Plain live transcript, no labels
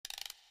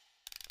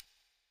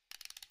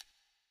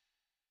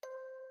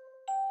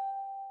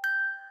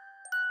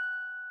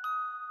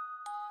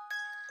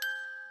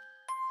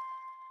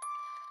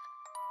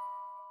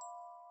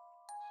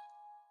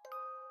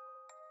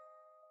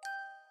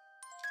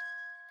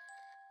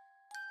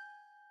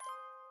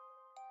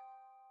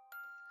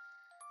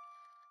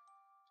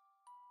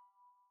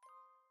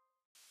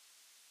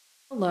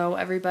Hello,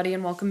 everybody,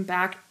 and welcome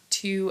back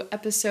to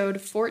episode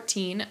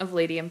 14 of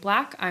Lady in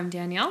Black. I'm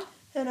Danielle.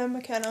 And I'm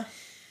McKenna.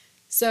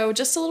 So,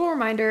 just a little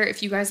reminder,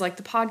 if you guys like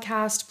the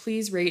podcast,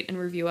 please rate and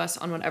review us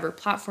on whatever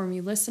platform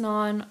you listen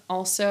on.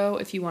 Also,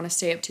 if you want to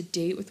stay up to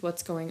date with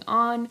what's going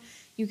on,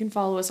 you can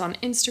follow us on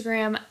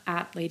Instagram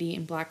at Lady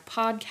in Black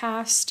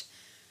Podcast.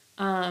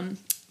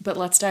 But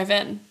let's dive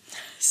in.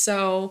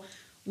 So,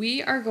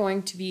 we are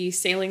going to be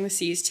sailing the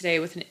seas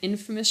today with an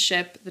infamous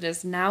ship that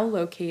is now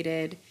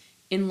located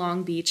in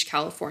Long Beach,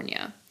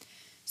 California.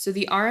 So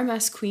the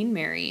RMS Queen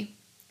Mary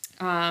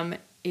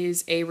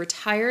is a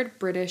retired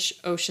British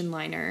ocean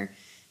liner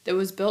that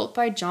was built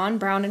by John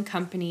Brown and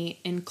Company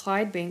in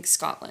Clydebank,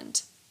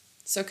 Scotland.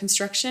 So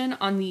construction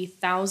on the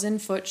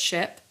 1,000-foot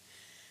ship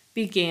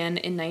began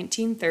in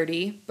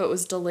 1930, but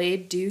was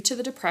delayed due to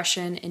the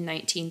Depression in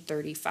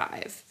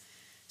 1935.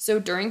 So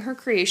during her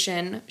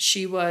creation,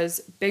 she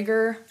was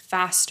bigger,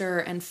 faster,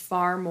 and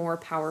far more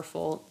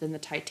powerful than the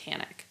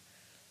Titanic.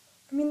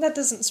 I mean, that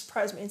doesn't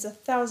surprise me. It's a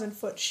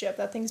 1,000-foot ship.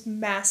 That thing's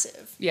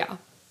massive. Yeah.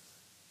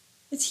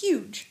 It's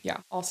huge. Yeah.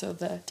 Also,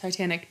 the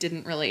Titanic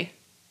didn't really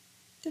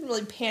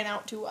pan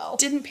out too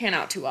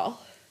well.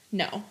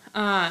 No.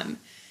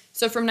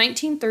 So from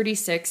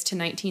 1936 to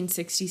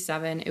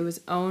 1967, it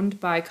was owned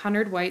by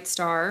Cunard White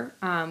Star,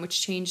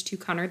 which changed to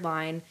Cunard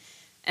Line,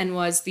 and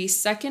was the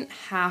second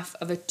half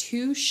of a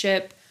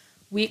 2-ship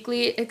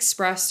weekly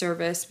express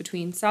service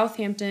between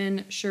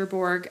Southampton,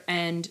 Cherbourg,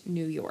 and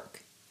New York.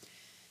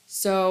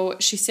 So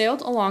she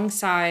sailed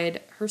alongside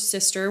her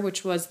sister,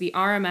 which was the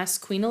RMS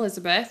Queen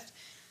Elizabeth,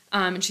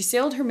 and she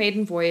sailed her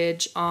maiden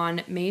voyage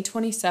on May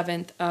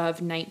 27th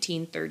of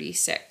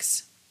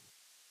 1936.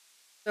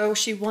 So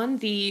she won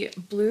the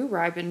Blue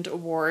Riband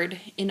Award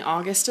in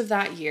August of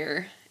that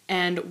year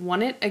and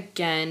won it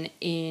again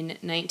in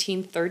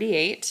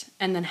 1938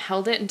 and then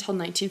held it until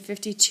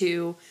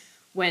 1952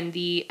 when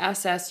the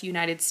SS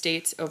United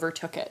States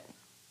overtook it.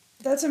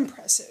 That's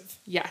impressive.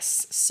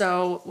 Yes.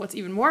 So what's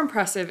even more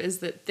impressive is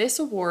that this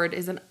award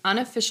is an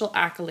unofficial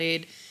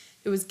accolade.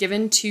 It was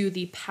given to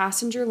the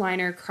passenger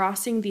liner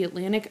crossing the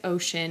Atlantic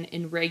Ocean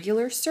in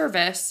regular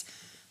service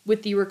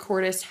with the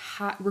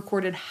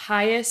recorded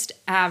highest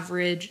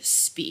average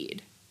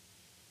speed.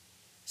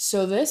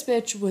 So this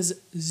bitch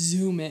was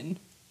zooming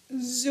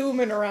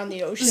around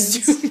the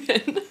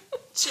ocean.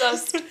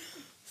 Just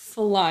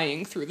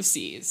flying through the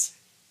seas.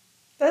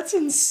 That's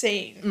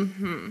insane.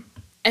 Mm-hmm.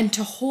 And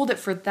to hold it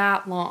for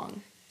that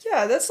long.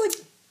 Yeah, that's like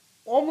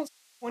almost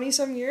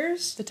 20-some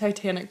years. The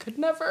Titanic could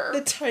never.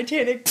 That's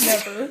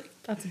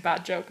a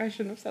bad joke. I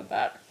shouldn't have said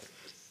that.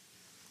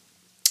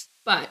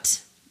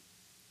 But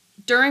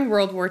during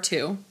World War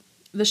II,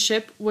 the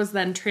ship was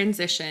then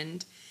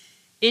transitioned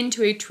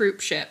into a troop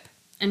ship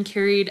and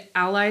carried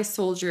Allied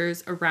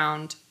soldiers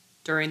around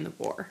during the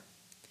war.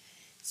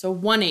 So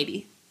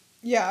 180.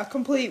 Yeah, a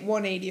complete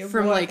 180 of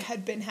what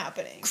had been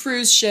happening.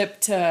 Cruise ship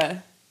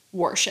to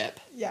warship.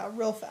 Yeah,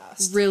 real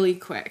fast. Really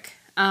quick.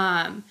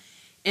 And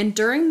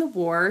during the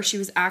war, she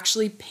was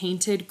actually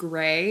painted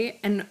gray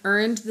and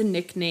earned the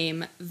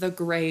nickname the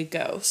Gray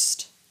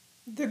Ghost.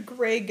 The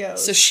Gray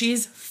Ghost. So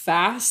she's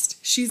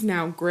fast. She's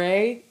now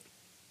gray.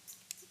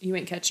 You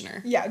ain't catching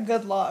her. Yeah,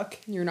 good luck.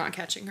 You're not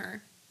catching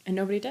her. And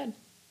nobody did.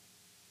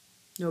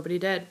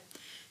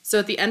 So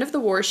at the end of the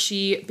war,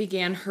 she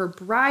began her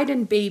bride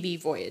and baby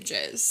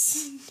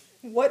voyages.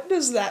 What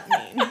does that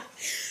mean?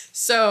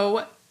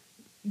 So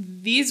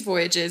these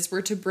voyages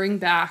were to bring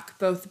back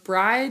both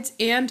brides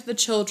and the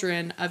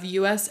children of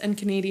U.S. and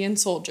Canadian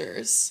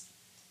soldiers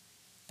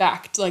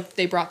back.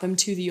 They brought them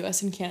to the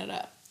U.S. and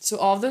Canada. So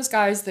all of those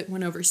guys that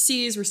went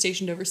overseas, were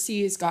stationed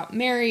overseas, got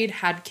married,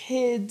 had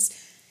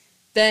kids,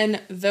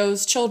 then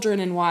those children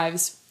and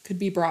wives could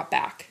be brought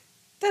back.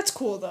 That's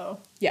cool,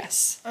 though.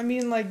 Yes. I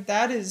mean,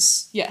 that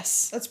is...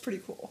 Yes. That's pretty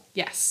cool.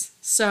 Yes.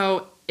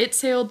 So it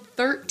sailed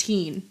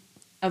 13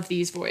 of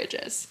these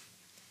voyages.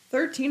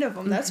 13 of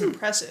them? That's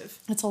impressive.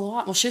 That's a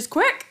lot. Well, she's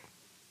quick.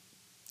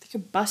 They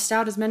could bust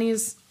out as many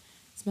as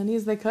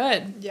they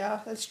could.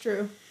 Yeah, that's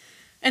true.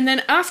 And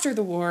then after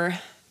the war,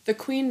 the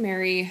Queen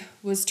Mary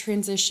was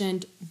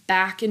transitioned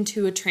back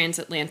into a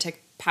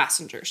transatlantic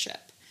passenger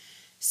ship.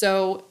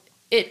 So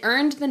it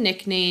earned the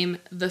nickname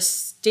the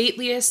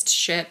stateliest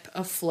ship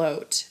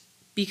afloat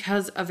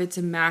because of its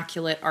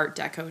immaculate Art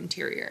Deco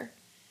interior.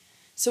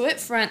 So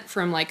it went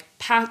from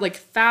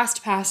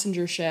fast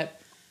passenger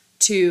ship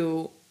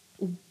to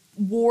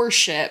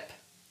warship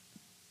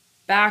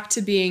back to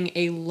being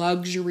a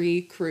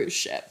luxury cruise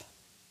ship.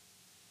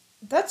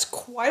 That's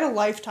quite a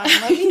lifetime,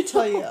 let me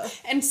tell you.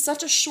 And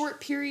such a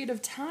short period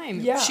of time.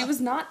 Yeah. She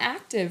was not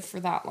active for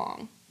that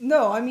long.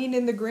 No, I mean,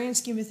 in the grand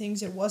scheme of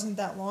things, it wasn't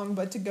that long,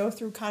 but to go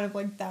through kind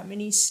of that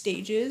many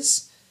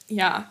stages.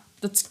 Yeah,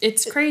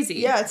 it's crazy.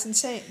 Yeah, it's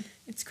insane.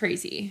 It's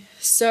crazy.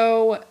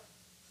 So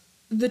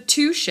the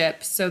two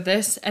ships, so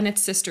this and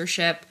its sister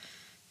ship,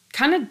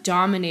 kind of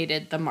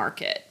dominated the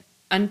market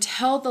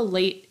until the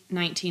late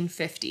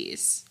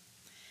 1950s.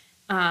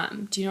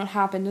 Do you know what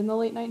happened in the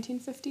late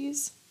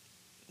 1950s?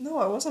 No,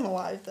 I wasn't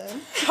alive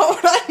then. How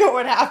would I know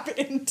what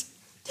happened?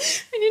 I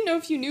didn't know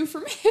if you knew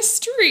from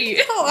history.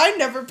 Oh, I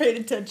never paid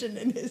attention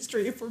in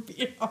history, if we're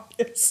being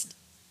honest.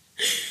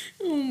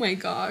 Oh my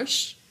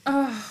gosh.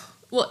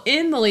 Well,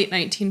 in the late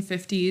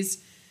 1950s,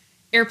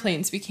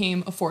 airplanes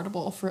became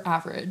affordable for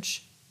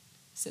average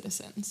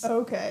citizens.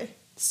 Okay.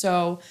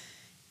 So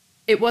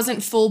it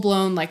wasn't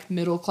full-blown like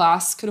middle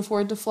class could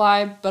afford to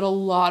fly, but a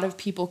lot of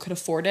people could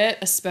afford it,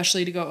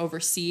 especially to go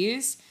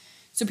overseas.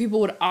 So people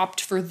would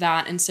opt for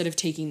that instead of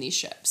taking these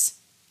ships.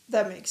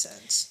 That makes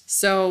sense.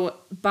 So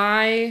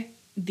by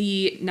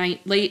the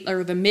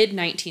mid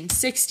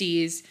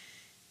 1960s,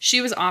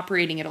 she was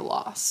operating at a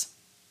loss.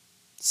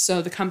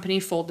 So the company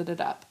folded it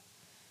up.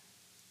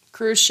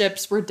 Cruise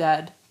ships were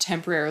dead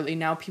temporarily.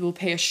 Now people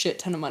pay a shit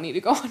ton of money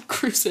to go on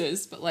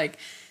cruises, but like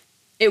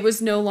it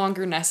was no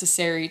longer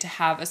necessary to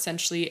have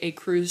essentially a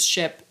cruise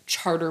ship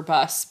charter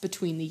bus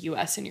between the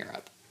US and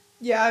Europe.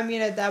 Yeah, I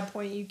mean, at that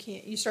point,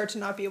 you start to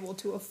not be able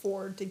to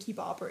afford to keep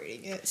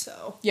operating it,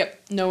 so. Yep,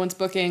 no one's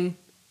booking.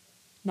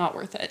 Not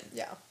worth it.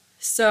 Yeah.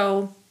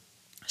 So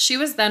she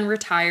was then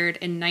retired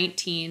in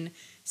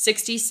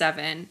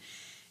 1967,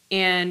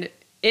 and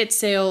it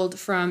sailed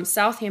from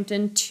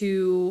Southampton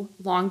to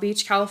Long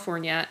Beach,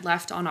 California,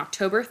 left on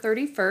October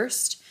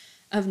 31st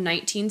of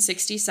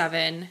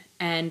 1967,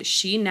 and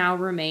she now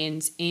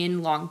remains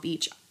in Long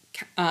Beach,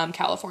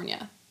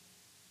 California.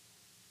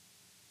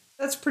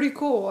 That's pretty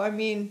cool. I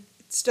mean,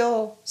 it's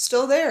still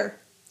there.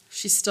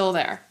 She's still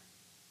there.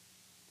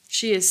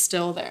 She is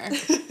still there.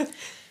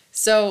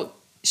 So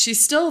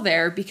she's still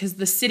there because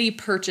the city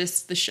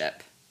purchased the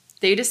ship.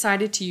 They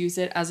decided to use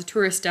it as a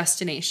tourist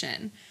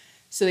destination.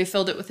 So they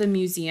filled it with a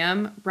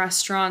museum,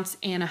 restaurants,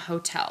 and a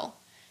hotel.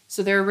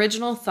 So their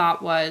original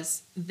thought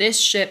was, this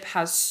ship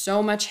has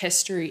so much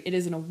history. It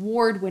is an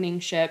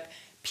award-winning ship.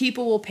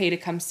 People will pay to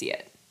come see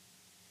it.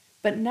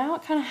 But now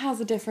it kind of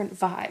has a different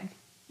vibe,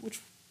 which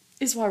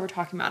is why we're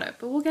talking about it.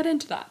 But we'll get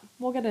into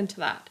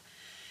that.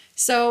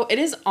 So it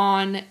is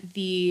on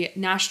the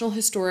National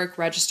Historic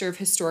Register of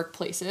Historic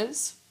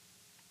Places.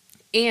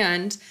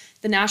 And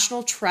the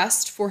National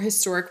Trust for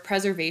Historic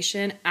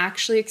Preservation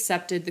actually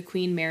accepted the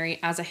Queen Mary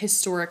as a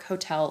historic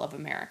hotel of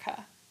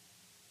America.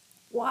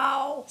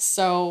 Wow.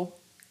 So,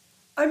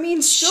 I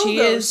mean,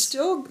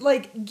 still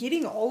like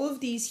getting all of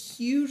these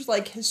huge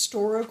like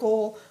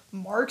historical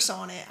marks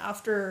on it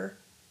after,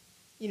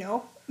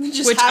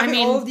 just having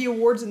all of the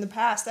awards in the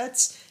past.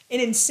 That's an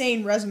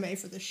insane resume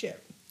for the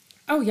ship.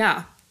 Oh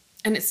yeah,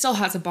 and it still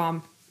has a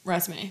bomb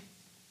resume.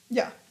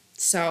 Yeah.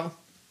 So,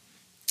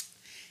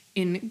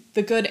 in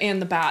the good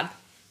and the bad,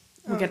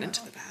 we'll get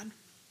into the bad.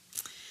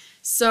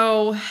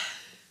 So,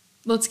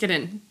 let's get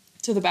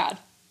into the bad.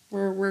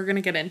 We're gonna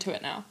get into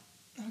it now.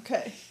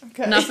 Okay.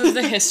 Enough of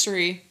the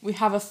history. We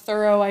have a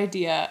thorough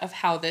idea of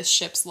how this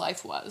ship's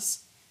life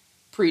was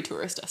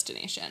pre-tourist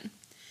destination.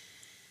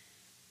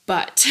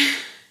 But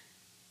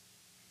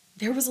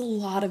there was a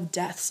lot of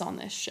deaths on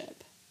this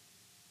ship.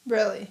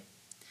 Really?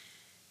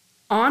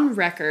 On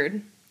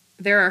record,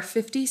 there are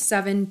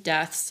 57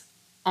 deaths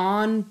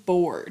on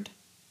board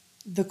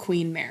the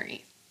Queen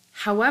Mary.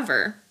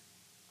 However,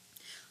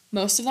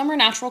 most of them are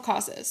natural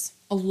causes.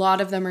 A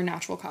lot of them are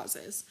natural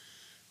causes.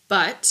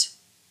 But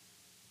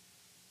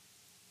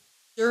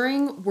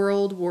during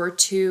World War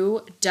II,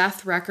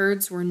 death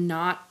records were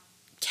not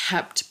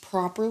kept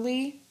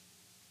properly.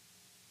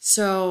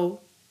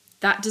 So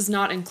that does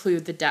not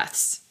include the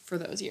deaths for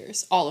those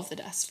years, all of the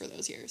deaths for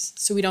those years.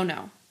 So we don't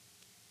know.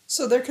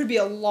 So there could be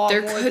a lot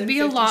more. There could be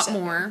 57. A lot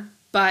more,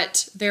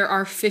 but there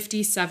are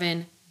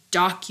 57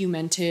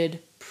 documented,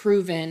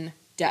 proven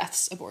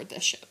deaths aboard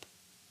this ship.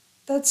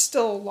 That's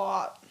still a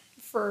lot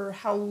for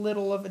how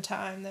little of a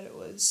time that it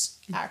was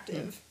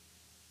active.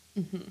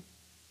 Mm-hmm.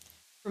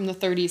 From the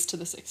 30s to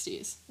the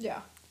 60s.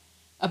 Yeah.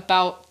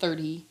 About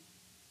 30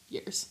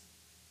 years.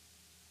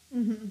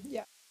 Mm-hmm.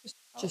 Yeah.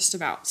 Just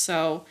about.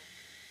 So,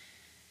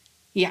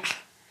 yeah.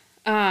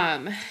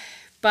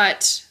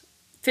 But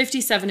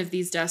 57 of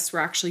these deaths were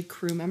actually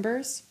crew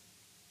members.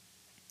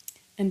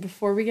 And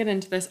before we get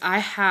into this, I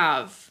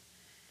have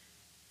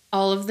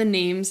all of the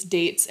names,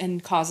 dates,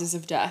 and causes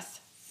of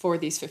death for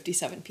these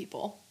 57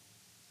 people.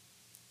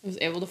 I was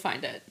able to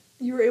find it.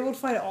 You were able to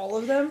find all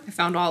of them? I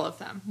found all of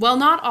them. Well,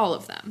 not all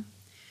of them.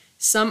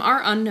 Some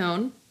are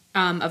unknown.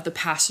 Of the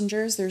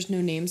passengers, there's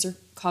no names or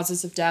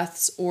causes of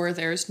deaths, or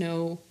there's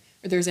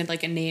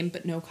like a name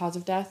but no cause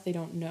of death. They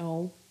don't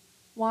know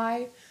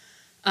why.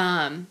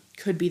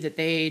 Could be that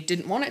they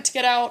didn't want it to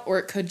get out, or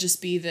it could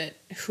just be that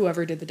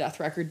whoever did the death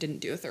record didn't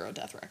do a thorough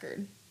death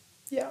record.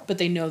 Yeah. But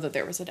they know that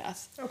there was a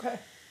death. Okay.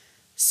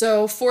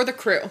 So for the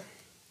crew,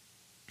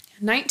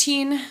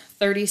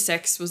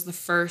 1936 was the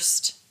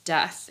first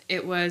death.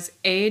 It was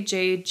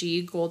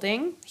A.J.G.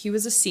 Golding. He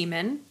was a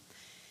seaman,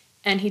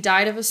 and he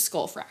died of a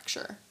skull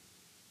fracture.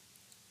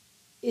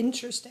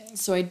 Interesting.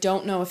 So I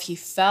don't know if he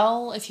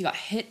fell, if he got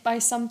hit by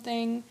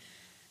something.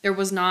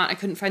 I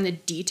couldn't find the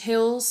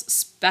details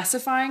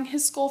specifying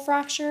his skull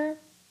fracture,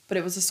 but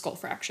it was a skull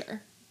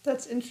fracture.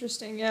 That's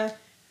interesting, yeah.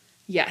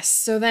 Yes.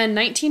 So then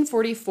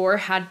 1944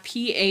 had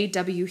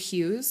P.A.W.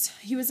 Hughes.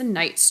 He was a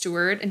night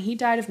steward, and he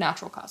died of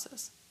natural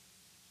causes.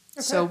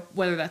 Okay. So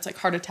whether that's like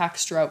heart attack,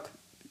 stroke,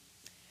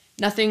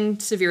 nothing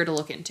severe to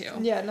look into.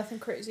 Yeah, nothing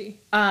crazy.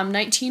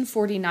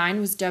 1949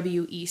 was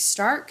W.E.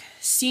 Stark,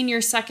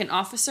 senior second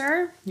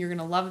officer. You're going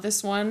to love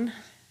this one.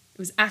 It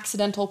was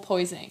accidental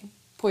poisoning.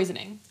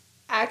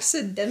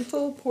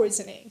 Accidental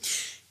poisoning.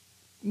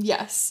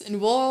 Yes,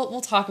 and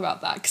we'll talk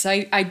about that because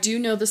I do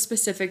know the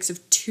specifics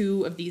of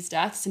 2 of these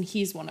deaths, and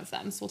he's one of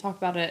them. So we'll talk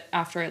about it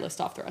after I list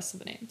off the rest of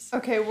the names.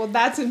 Okay, well,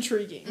 that's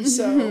intriguing.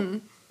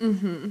 So,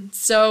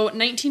 So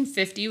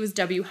 1950 was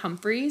W.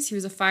 Humphreys. He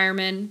was a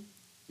fireman,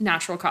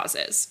 natural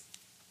causes.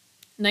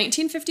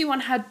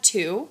 1951 had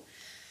 2.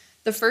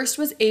 The first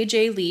was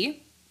A.J.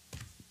 Lee.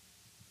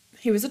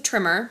 He was a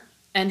trimmer,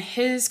 and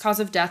his cause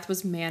of death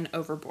was man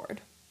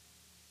overboard.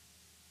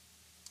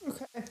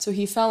 Okay. So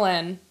he fell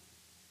in,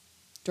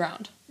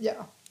 drowned.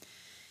 Yeah.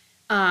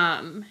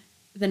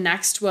 The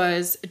next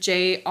was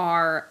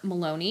J.R.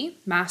 Maloney,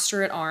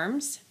 Master at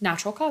Arms,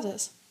 natural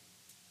causes.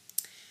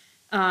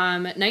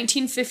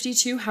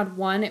 1952 had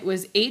 1. It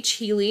was H.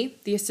 Healy,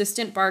 the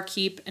assistant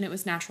barkeep, and it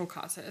was natural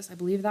causes. I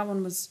believe that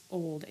one was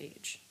old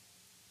age.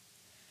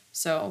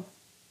 So,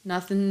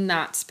 nothing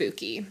that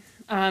spooky.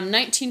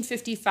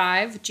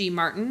 1955, G.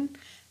 Martin,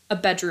 a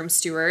bedroom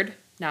steward,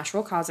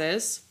 natural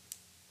causes.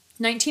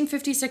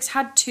 1956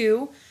 had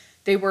 2.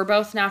 They were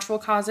both natural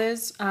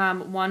causes.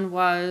 One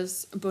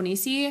was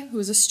Bonisi, who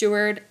was a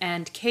steward,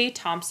 and Kay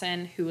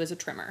Thompson, who was a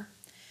trimmer.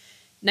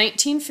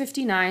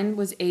 1959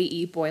 was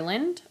A.E.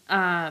 Boyland.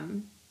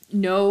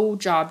 No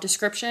job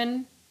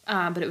description,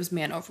 but it was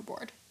man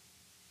overboard.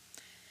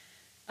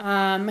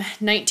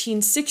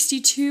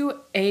 1962,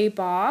 A.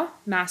 Baugh,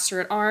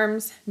 Master at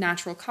Arms,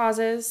 natural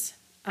causes.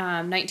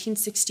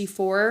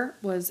 1964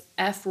 was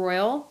F.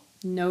 Royal,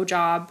 no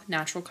job,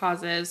 natural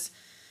causes.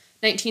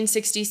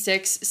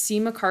 1966, C.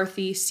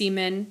 McCarthy,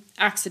 seaman,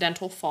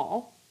 accidental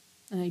fall.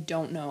 And I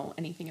don't know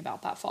anything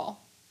about that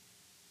fall.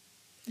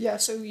 Yeah,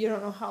 so you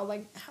don't know how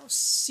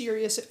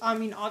serious it, I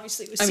mean,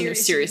 obviously it was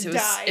serious.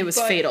 It was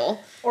fatal.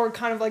 Or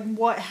kind of like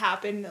what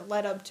happened that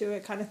led up to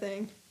it kind of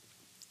thing.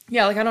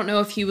 Yeah, like I don't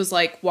know if he was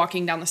like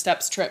walking down the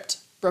steps, tripped,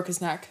 broke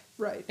his neck.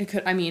 Right. It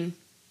could have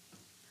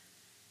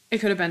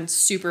been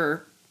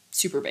super,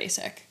 super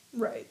basic.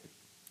 Right.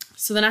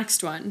 So the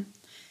next one,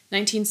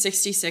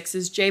 1966,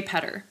 is Jay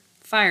Petter,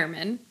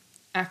 fireman,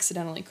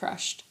 accidentally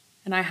crushed.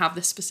 And I have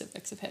the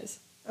specifics of his.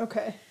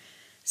 Okay.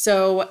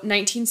 So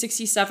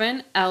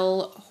 1967,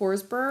 L.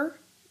 Horsburgh,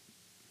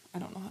 I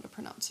don't know how to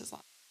pronounce his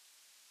last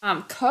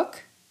name.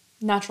 Cook,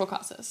 natural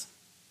causes.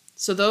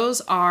 So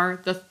those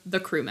are the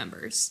crew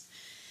members.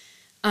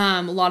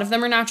 A lot of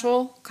them are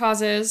natural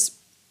causes.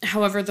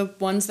 However, the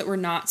ones that were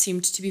not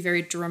seemed to be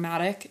very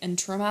dramatic and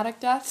traumatic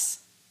deaths.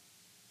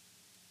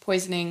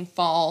 Poisoning,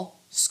 fall,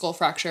 skull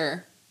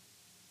fracture.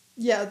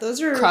 Yeah,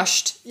 those are...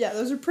 Crushed. Yeah,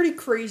 those are pretty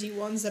crazy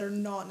ones that are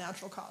not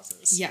natural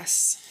causes.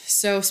 Yes.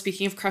 So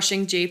speaking of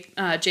crushing,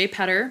 Jay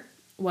Petter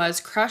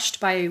was crushed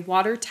by a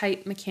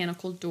watertight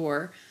mechanical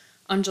door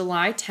on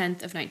July 10th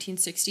of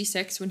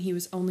 1966 when he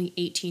was only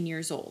 18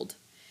 years old.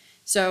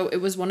 So it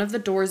was one of the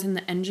doors in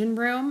the engine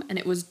room, and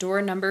it was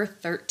door number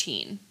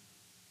 13.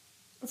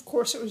 Of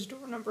course it was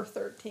door number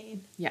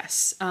 13.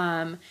 Yes.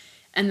 And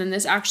then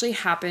this actually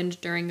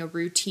happened during a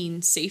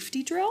routine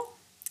safety drill.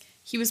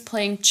 He was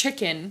playing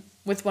chicken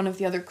with one of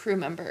the other crew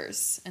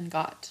members and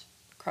got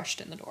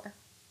crushed in the door.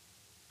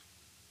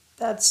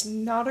 That's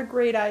not a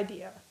great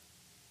idea.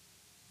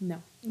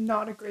 No.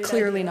 Not a great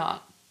Clearly idea.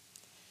 not.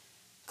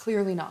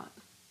 Clearly not.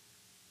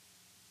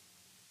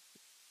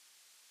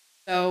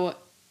 So,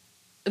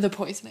 the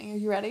poisoning. Are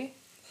you ready?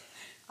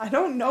 I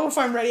don't know if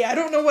I'm ready. I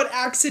don't know what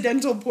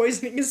accidental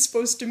poisoning is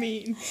supposed to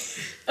mean.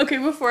 Okay,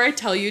 before I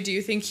tell you, do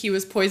you think he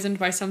was poisoned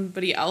by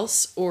somebody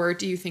else, or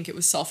do you think it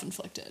was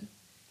self-inflicted?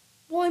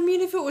 Well, I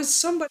mean, if it was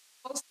somebody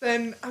else,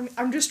 then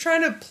I'm just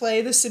trying to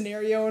play the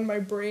scenario in my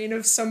brain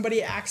of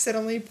somebody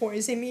accidentally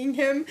poisoning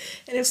him,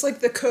 and it's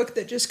like the cook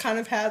that just kind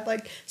of had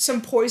like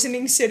some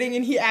poisoning sitting,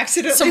 and he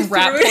accidentally some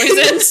rat threw poison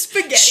it in the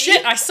spaghetti.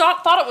 Shit, I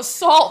thought it was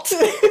salt.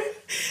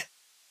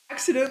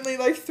 Accidentally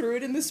like threw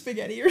it in the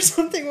spaghetti or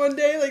something one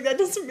day. Like that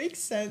doesn't make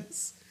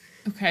sense.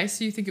 Okay,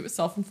 so you think it was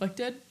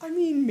self-inflicted? I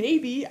mean,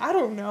 maybe. I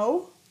don't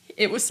know.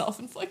 It was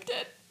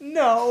self-inflicted.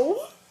 No.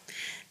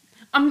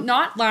 I'm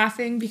not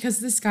laughing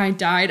because this guy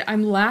died.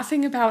 I'm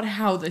laughing about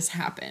how this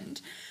happened.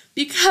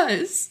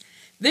 Because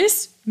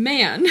this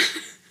man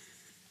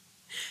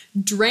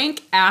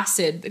drank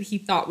acid that he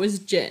thought was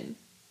gin.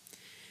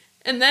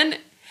 And then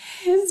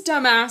his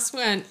dumb ass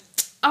went,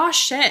 "Ah,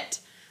 shit.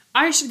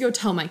 I should go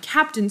tell my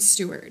captain's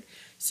steward."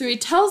 So he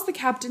tells the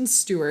captain's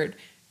steward,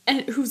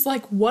 and who's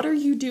like, "What are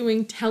you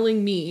doing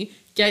telling me?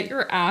 Get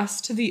your ass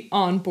to the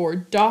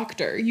onboard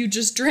doctor. You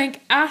just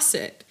drank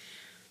acid."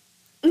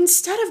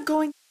 Instead of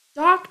going to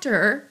the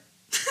doctor,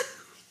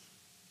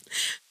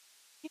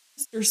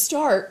 Mr.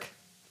 Stark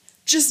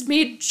just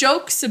made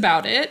jokes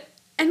about it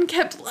and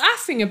kept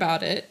laughing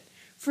about it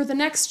for the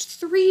next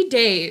 3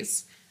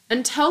 days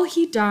until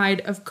he died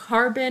of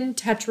carbon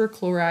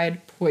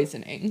tetrachloride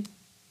poisoning.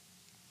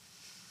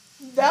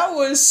 That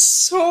was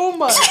so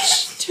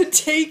much to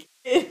take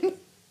in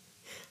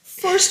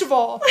First of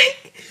all,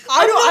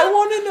 I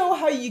want to know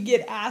how you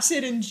get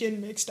acid and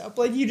gin mixed up.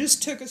 Like, you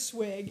just took a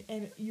swig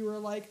and you were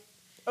like,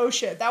 oh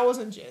shit, that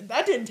wasn't gin.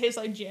 That didn't taste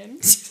like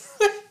gin.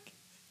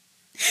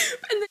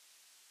 And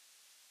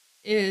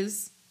then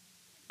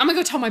I'm gonna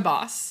go tell my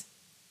boss.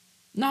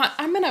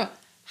 I'm gonna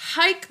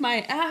hike my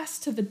ass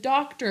to the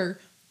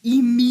doctor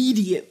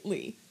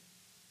immediately.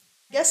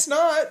 Guess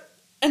not.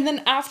 And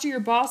then after your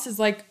boss is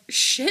like,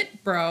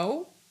 shit,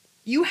 bro,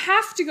 you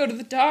have to go to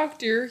the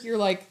doctor, you're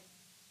like,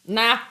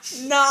 nah,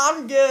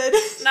 I'm good.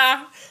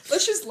 Nah.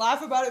 Let's just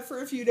laugh about it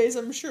for a few days.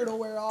 I'm sure it'll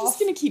wear off. I'm just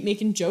gonna keep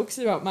making jokes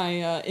about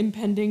my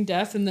impending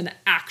death and then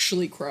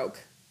actually croak.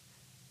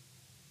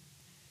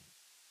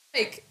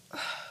 Like,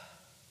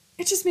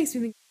 it just makes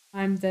me think of the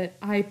time that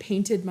I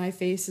painted my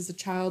face as a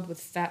child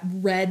with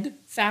red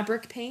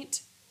fabric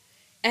paint.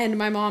 And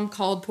my mom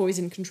called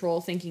poison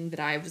control thinking that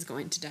I was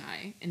going to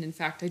die. And in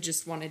fact, I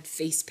just wanted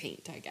face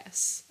paint, I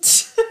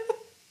guess.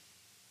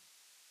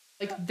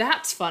 Like,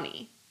 that's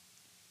funny.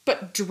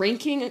 But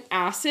drinking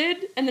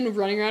acid and then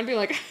running around and be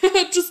like,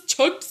 just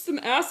chugged some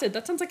acid.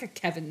 That sounds like a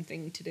Kevin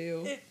thing to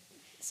do. It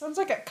sounds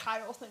like a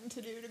Kyle thing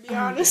to do, to be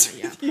honest.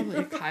 Yeah, probably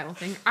a Kyle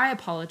thing. I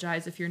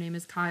apologize if your name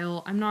is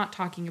Kyle. I'm not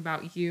talking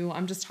about you.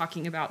 I'm just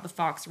talking about the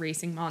Fox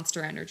Racing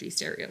Monster Energy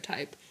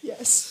stereotype.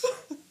 Yes.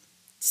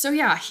 So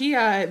yeah, he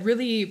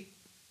really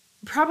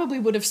probably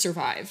would have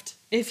survived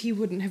if he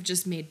wouldn't have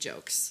just made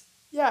jokes.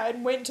 Yeah,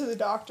 and went to the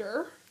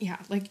doctor. Yeah,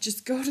 like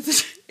just go to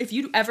the... If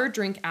you ever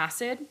drink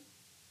acid,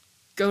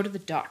 go to the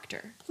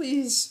doctor.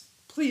 Please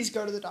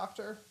go to the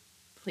doctor.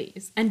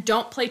 Please. And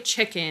don't play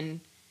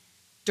chicken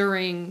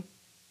during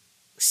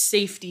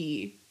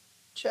safety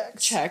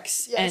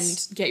checks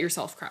yes. And get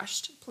yourself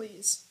crushed.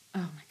 Please.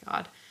 Oh my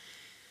God.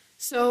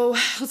 So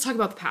let's talk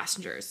about the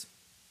passengers.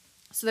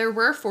 So there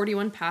were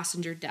 41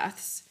 passenger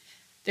deaths.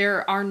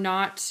 There are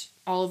not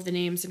all of the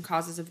names and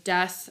causes of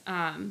death,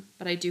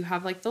 but I do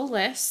have like the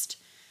list.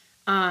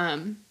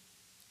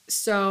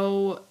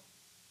 So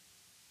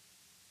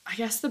I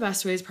guess the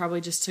best way is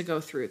probably just to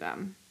go through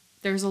them.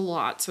 There's a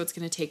lot, so it's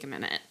going to take a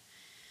minute.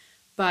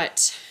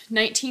 But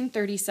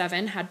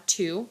 1937 had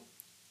 2.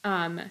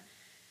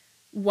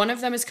 One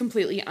of them is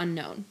completely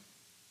unknown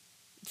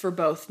for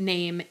both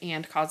name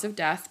and cause of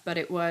death, but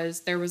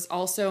there was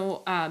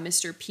also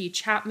Mr. P.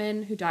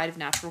 Chapman, who died of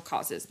natural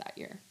causes that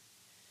year.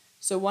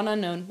 So 1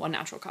 unknown, 1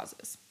 natural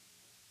causes.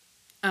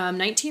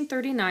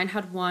 1939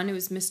 had 1. It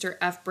was Mr.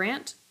 F.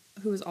 Brandt,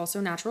 who was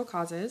also natural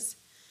causes.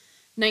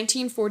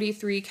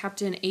 1943,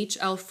 Captain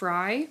H.L.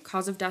 Fry,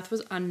 cause of death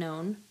was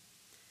unknown.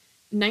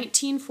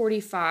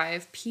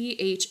 1945,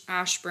 P.H.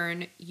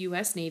 Ashburn,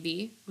 U.S.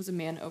 Navy, was a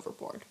man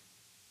overboard.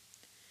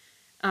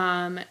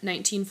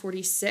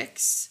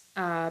 1946,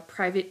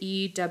 Private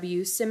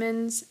E.W.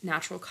 Simmons,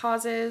 natural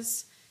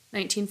causes.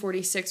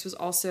 1946 was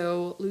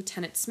also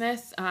Lieutenant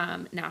Smith,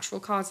 natural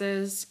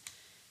causes.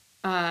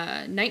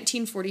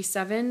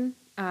 1947,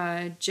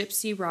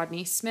 Gypsy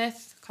Rodney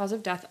Smith, cause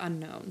of death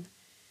unknown.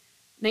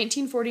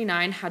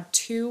 1949 had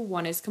 2.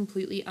 One is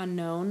completely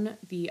unknown.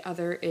 The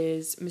other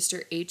is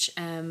Mr.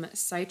 H.M.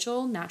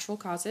 Seichel, natural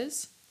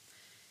causes.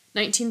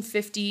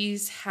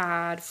 1950s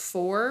had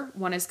 4.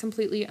 One is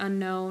completely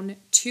unknown.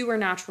 2 are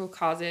natural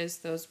causes.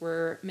 Those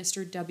were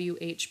Mr.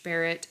 W.H.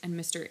 Barrett and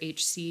Mr.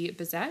 H.C.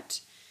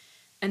 Bazette.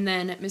 And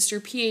then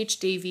Mr. P.H.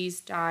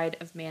 Davies died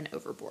of man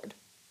overboard.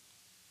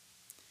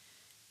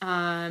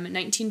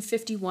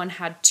 1951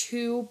 had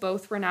 2.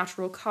 Both were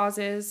natural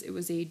causes. It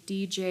was a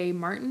D.J.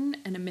 Martin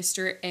and a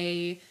Mr.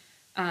 A.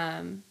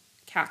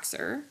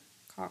 Kaxer.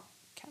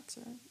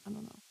 Kaxer? I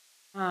don't know.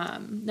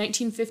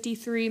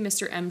 1953,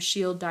 Mr. M.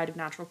 Shield died of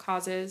natural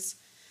causes.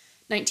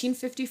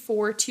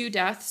 1954, 2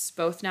 deaths,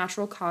 both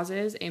natural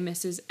causes, a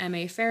Mrs.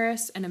 M.A.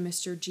 Ferris and a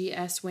Mr.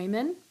 G.S.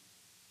 Wayman.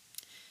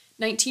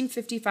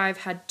 1955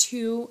 had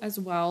 2 as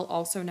well,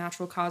 also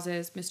natural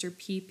causes, Mr.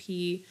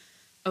 P.P.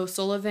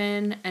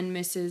 O'Sullivan and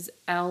Mrs.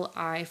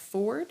 L.I.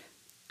 Ford.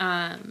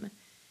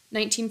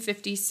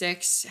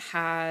 1956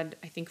 had,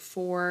 I think,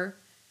 4.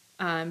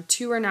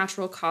 2 are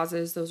natural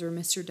causes. Those were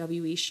Mr.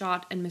 W.E.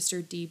 Schott and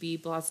Mr. D.B.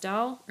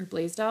 Blaisdell.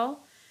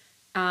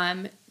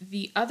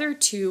 The other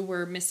 2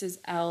 were Mrs.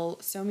 L.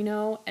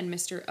 Somino and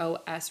Mr.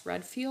 O.S.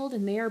 Redfield,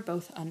 and they are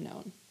both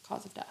unknown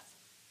cause of death.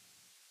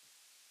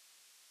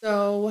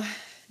 So,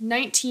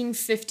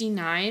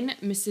 1959,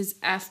 Mrs.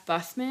 F.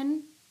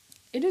 Buthman.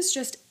 It is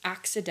just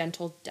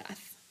accidental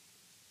death.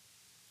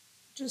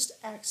 Just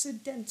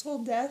accidental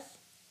death?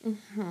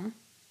 Mm-hmm.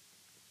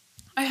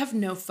 I have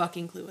no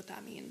fucking clue what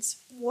that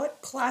means.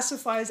 What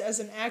classifies as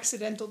an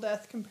accidental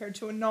death compared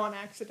to a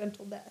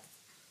non-accidental death?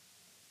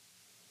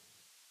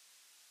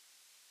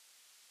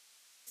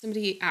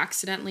 Somebody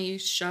accidentally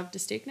shoved a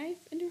steak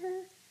knife into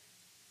her?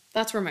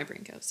 That's where my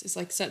brain goes. It's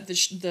like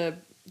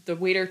the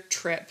waiter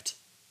tripped.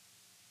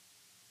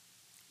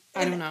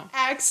 I don't know.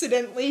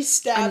 Accidentally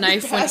stabbed a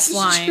knife went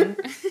flying.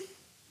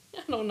 I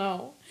don't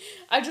know.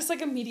 I just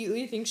like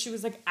immediately think she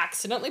was like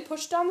accidentally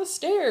pushed down the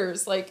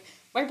stairs. Like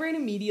my brain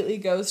immediately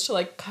goes to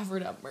like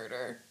covered up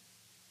murder.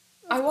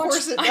 Of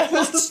course it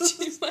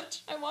does.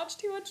 I watch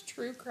too much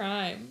true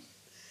crime.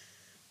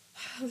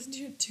 I listen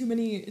to too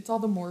many. It's all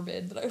the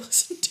morbid that I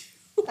listen to.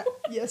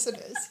 Yes, it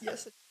is.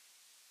 Yes, it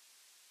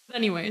is.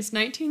 Anyways,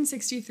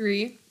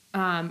 1963,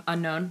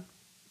 unknown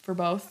for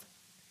both.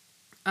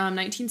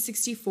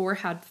 1964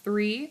 had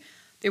 3.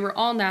 They were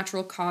all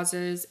natural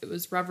causes. It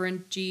was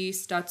Reverend G.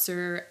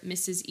 Stutzer,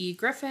 Mrs. E.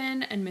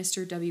 Griffin, and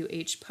Mr.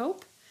 W.H.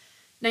 Pope.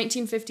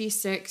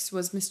 1956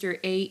 was Mr.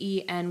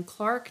 A.E.N.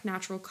 Clark,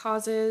 natural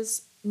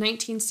causes.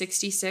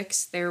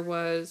 1966, there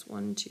was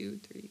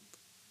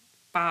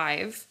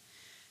 5.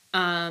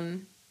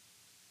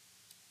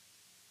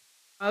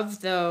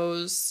 Of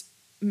those,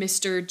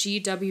 Mr.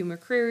 G.W.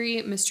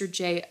 McCreary, Mr.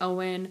 J.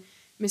 Owen,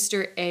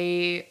 Mr.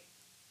 A.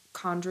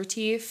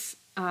 Kondratief,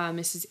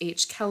 Mrs.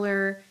 H.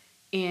 Keller,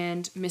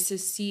 and Mrs.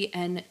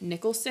 C.N.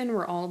 Nicholson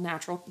were all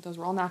natural. Those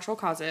were all natural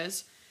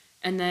causes.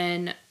 And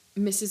then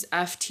Mrs.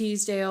 F.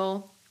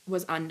 Teasdale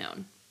was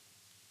unknown.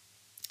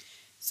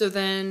 So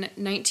then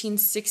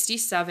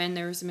 1967,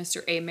 there was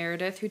Mr. A.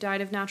 Meredith who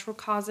died of natural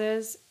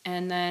causes.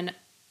 And then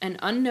an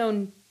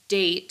unknown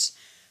date,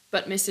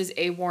 but Mrs.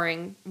 A.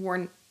 Waring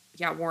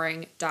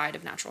died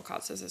of natural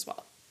causes as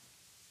well.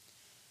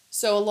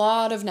 So a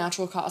lot of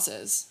natural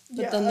causes.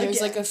 But then there's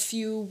like a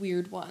few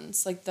weird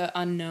ones, like the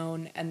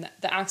unknown and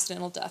the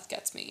accidental death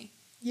gets me.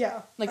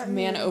 Yeah. Like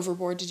man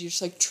overboard, did you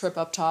just like trip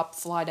up top,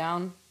 fly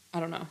down?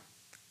 I don't know.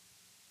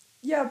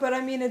 Yeah, but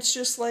I mean, it's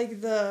just like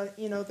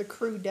the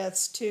crew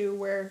deaths too,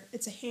 where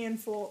it's a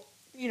handful,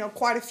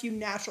 quite a few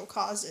natural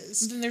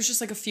causes. And then there's just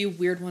like a few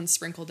weird ones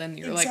sprinkled in.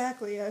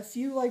 Exactly. A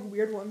few like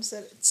weird ones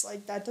that it's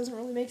like, that doesn't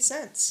really make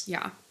sense.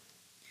 Yeah.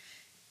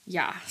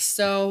 Yeah.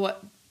 So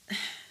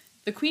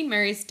the Queen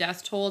Mary's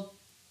death toll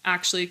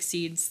actually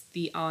exceeds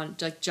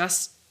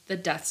just the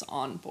deaths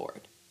on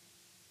board.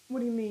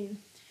 What do you mean?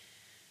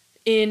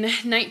 In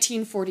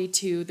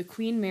 1942, the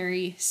Queen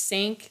Mary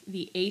sank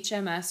the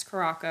HMS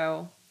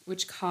Caraco,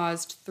 which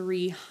caused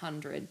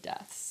 300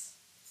 deaths.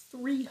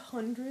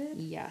 300?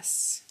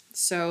 Yes.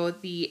 So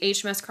the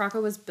HMS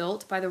Caraco was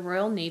built by the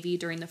Royal Navy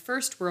during the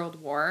First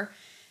World War,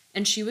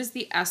 and she was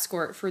the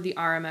escort for the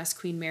RMS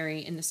Queen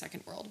Mary in the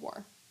Second World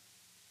War.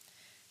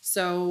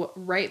 So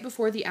right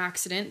before the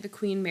accident, the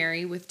Queen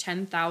Mary, with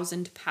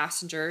 10,000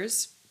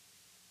 passengers,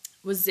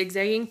 was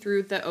zigzagging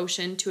through the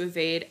ocean to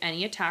evade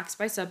any attacks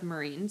by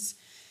submarines,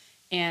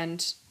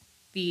 and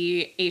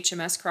the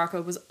HMS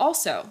Caraco was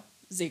also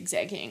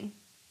zigzagging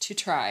to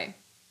try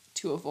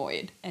to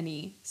avoid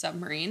any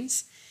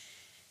submarines.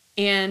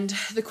 And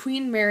the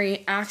Queen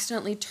Mary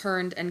accidentally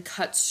turned and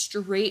cut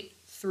straight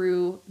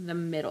through the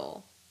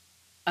middle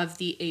of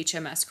the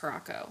HMS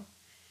Caraco.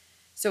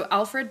 So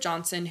Alfred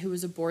Johnson, who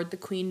was aboard the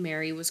Queen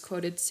Mary, was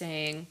quoted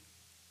saying,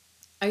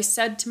 "I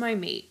said to my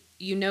mate,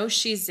 you know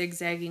she's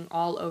zigzagging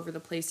all over the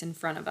place in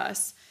front of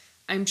us.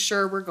 I'm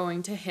sure we're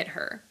going to hit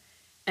her."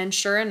 And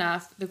sure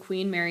enough, the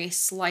Queen Mary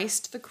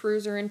sliced the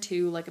cruiser in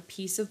two like a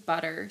piece of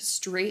butter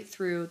straight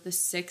through the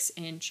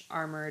 6-inch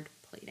armored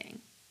plating.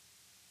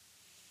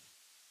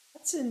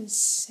 That's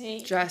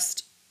insane.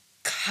 Just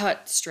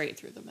cut straight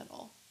through the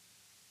middle.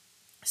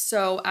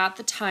 So at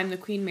the time, the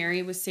Queen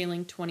Mary was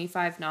sailing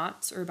 25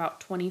 knots, or about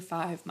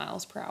 25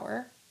 miles per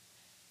hour.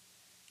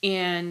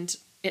 And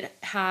it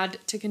had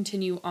to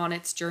continue on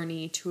its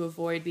journey to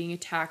avoid being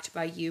attacked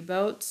by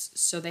U-boats,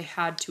 so they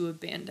had to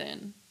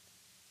abandon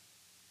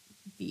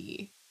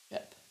the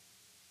ship.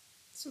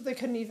 So they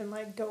couldn't even,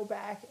 go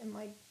back and,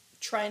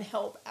 try and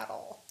help at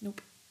all?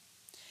 Nope.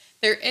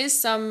 There is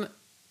some,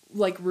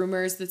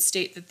 rumors that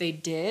state that they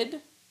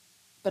did,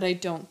 but I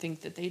don't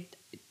think that they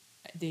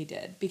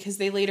did, because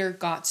they later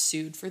got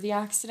sued for the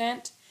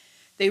accident.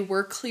 They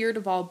were cleared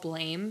of all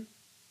blame,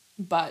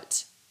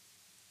 but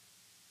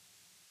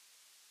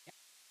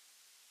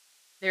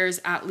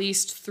there's at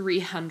least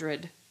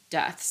 300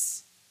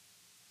 deaths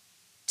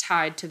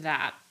tied to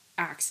that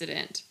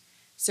accident.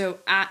 So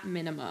at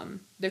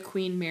minimum, the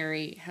Queen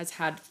Mary has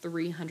had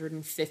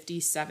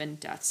 357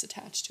 deaths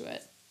attached to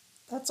it.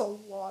 That's a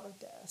lot of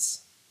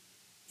deaths.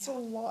 It's a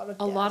lot of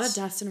deaths. A lot of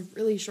deaths in a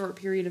really short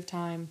period of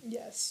time.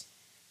 Yes.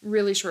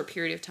 Really short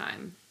period of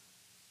time.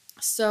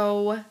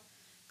 So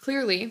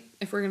clearly,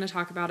 if we're going to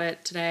talk about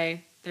it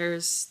today,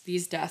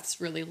 these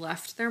deaths really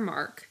left their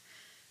mark.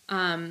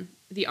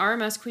 The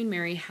RMS Queen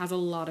Mary has a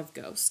lot of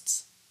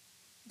ghosts.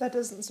 That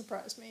doesn't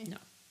surprise me. No.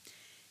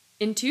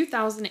 In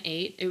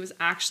 2008, it was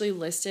actually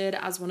listed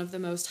as one of the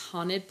most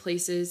haunted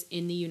places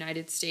in the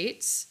United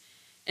States.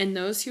 And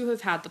those who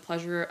have had the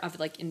pleasure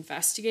of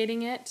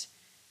investigating it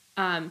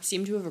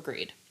seem to have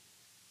agreed.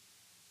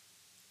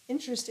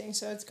 Interesting.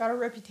 So it's got a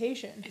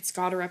reputation. It's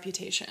got a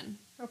reputation.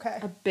 Okay.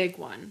 A big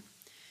one.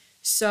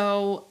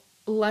 So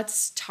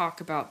let's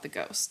talk about the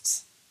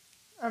ghosts.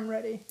 I'm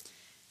ready.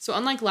 So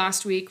unlike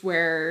last week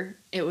where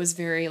it was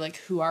very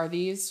who are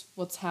these?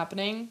 What's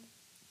happening?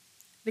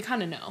 They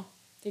kind of know.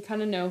 They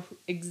kind of know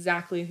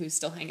exactly who's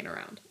still hanging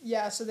around.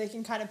 Yeah, so they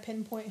can kind of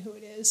pinpoint who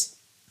it is.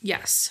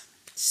 Yes.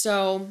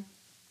 So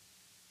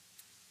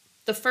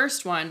the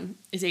first one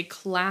is a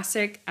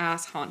classic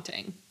ass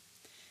haunting.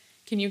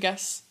 Can you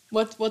guess?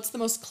 What's the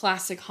most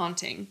classic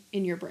haunting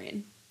in your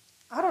brain?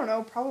 I don't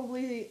know.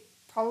 Probably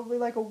Probably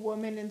like a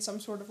woman in some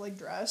sort of like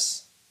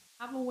dress.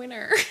 Have a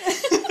winner.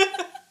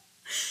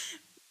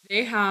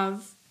 They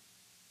have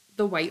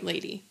the White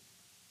Lady.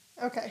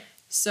 Okay.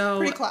 So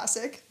pretty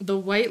classic. The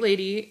White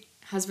Lady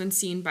has been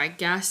seen by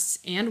guests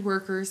and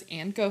workers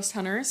and ghost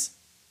hunters.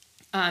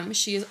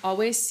 She is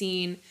always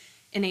seen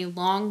in a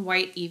long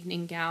white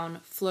evening gown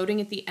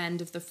floating at the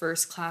end of the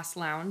first class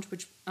lounge,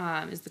 which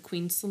is the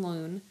Queen's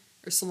Salon,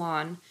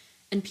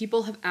 and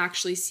people have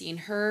actually seen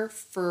her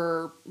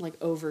for like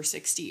over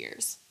 60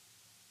 years.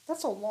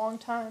 That's a long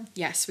time.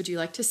 Yes. Would you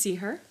like to see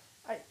her?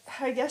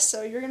 I guess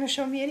so. You're going to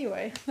show me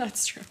anyway.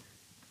 That's true.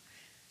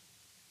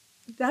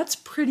 That's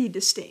pretty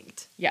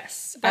distinct.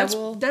 Yes.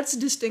 That's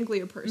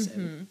distinctly a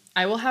person. Mm-hmm.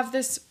 I will have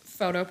this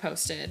photo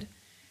posted.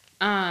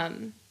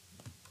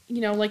 You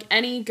know, like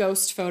any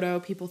ghost photo,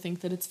 people think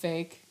that it's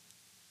fake.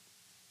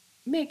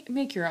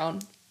 Make your own.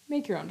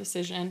 Make your own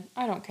decision.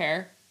 I don't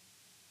care.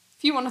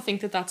 If you want to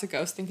think that that's a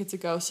ghost, think it's a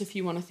ghost. If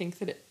you want to think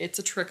that it's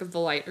a trick of the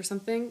light or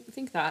something,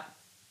 think that.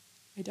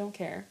 I don't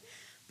care.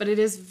 But it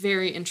is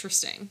very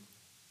interesting.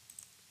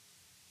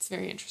 It's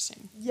very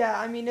interesting. Yeah,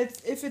 I mean,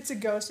 if it's a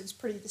ghost, it's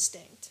pretty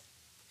distinct.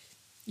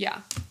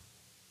 Yeah.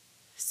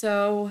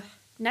 So,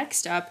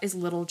 next up is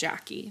Little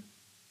Jackie.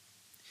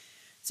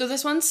 So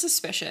this one's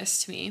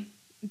suspicious to me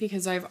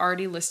because I've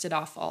already listed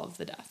off all of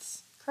the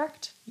deaths.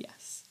 Correct?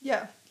 Yes.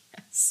 Yeah.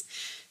 Yes.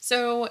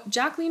 So,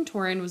 Jacqueline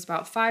Torin was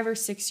about 5 or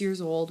 6 years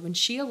old when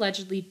she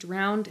allegedly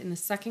drowned in the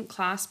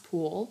second-class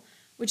pool,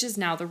 which is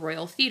now the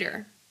Royal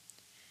Theatre.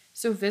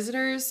 So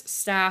visitors,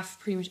 staff,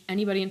 pretty much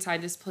anybody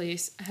inside this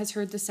place has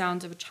heard the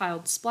sounds of a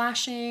child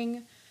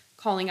splashing,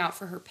 calling out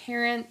for her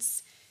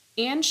parents,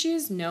 and she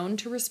is known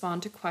to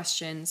respond to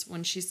questions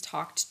when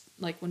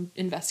when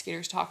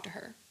investigators talk to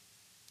her.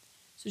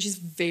 So she's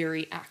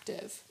very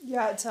active.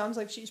 Yeah, it sounds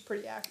like she's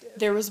pretty active.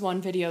 There was one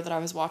video that I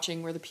was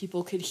watching where the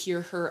people could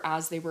hear her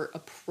as they were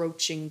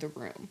approaching the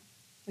room.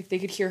 Like they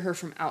could hear her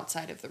from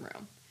outside of the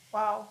room.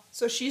 Wow.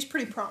 So she's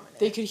pretty prominent.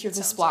 They could hear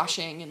the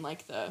splashing and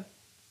like the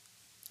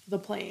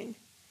playing.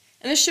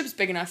 And this ship's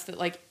big enough that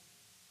like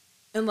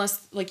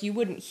unless like you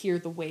wouldn't hear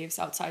the waves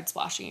outside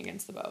splashing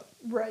against the boat.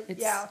 Right.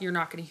 Yeah. You're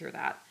not going to hear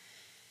that.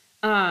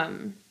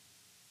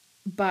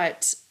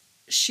 But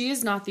she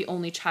is not the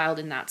only child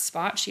in that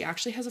spot. She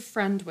actually has a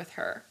friend with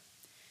her.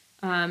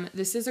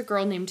 This is a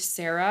girl named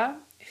Sarah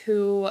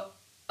who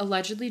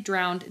allegedly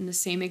drowned in the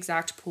same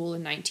exact pool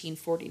in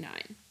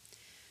 1949.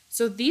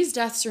 So these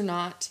deaths are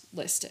not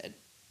listed.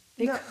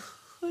 They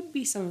could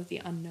be some of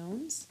the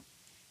unknowns.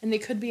 And they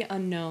could be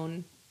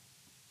unknown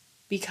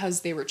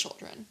because they were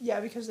children. Yeah,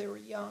 because they were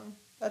young.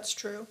 That's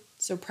true.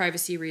 So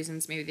privacy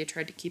reasons, maybe they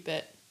tried to keep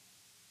it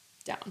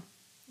down.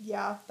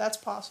 Yeah, that's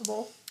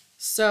possible.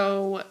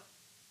 So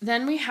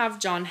then we have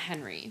John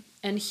Henry,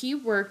 and he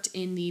worked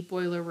in the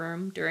boiler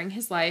room during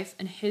his life,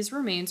 and his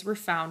remains were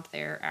found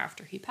there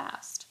after he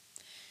passed.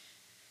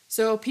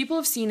 So people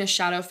have seen a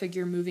shadow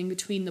figure moving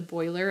between the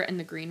boiler and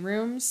the green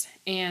rooms,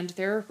 and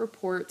there are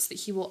reports that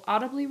he will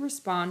audibly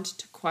respond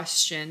to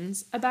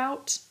questions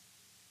about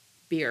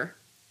beer.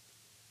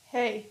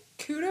 Hey,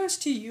 kudos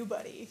to you,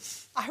 buddy.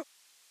 I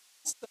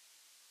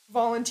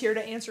volunteer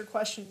to answer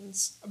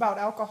questions about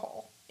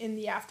alcohol in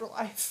the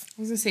afterlife.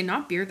 I was going to say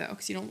not beer, though,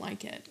 because you don't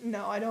like it.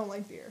 No, I don't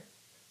like beer.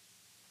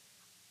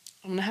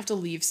 I'm going to have to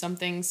leave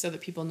something so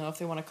that people know if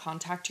they want to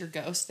contact your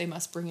ghost, they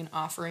must bring an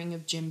offering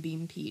of Jim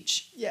Beam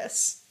Peach.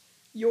 Yes.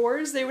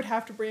 Yours, they would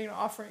have to bring an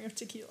offering of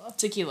tequila.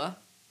 Tequila.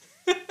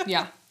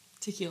 Yeah,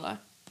 tequila.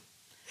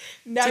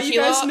 Now tequila,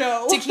 you guys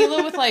know.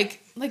 Tequila with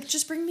like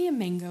just bring me a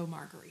mango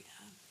margarita.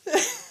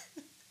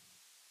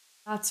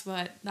 That's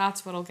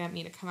what'll get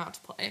me to come out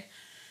to play.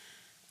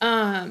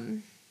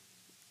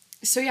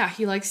 So yeah,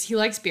 he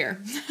likes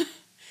beer.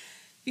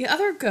 The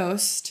other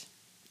ghost,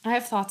 I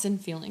have thoughts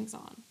and feelings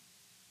on.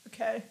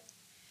 Okay.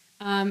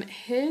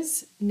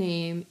 His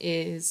name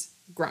is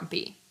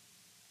Grumpy.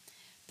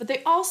 But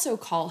they also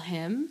call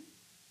him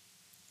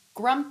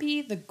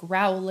Grumpy the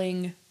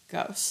Growling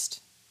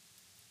Ghost.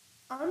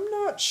 I'm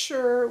not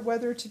sure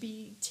whether to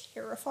be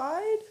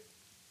terrified.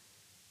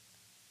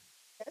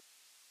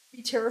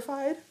 Be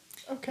terrified?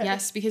 Okay.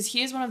 Yes, because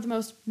he is one of the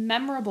most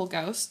memorable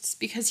ghosts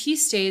because he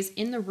stays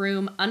in the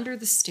room under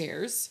the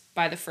stairs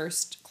by the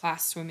first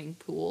class swimming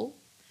pool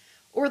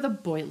or the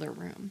boiler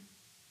room.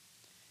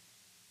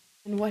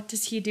 And what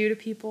does he do to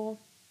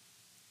people?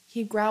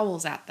 He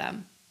growls at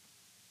them.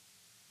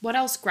 What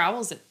else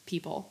growls at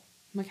people,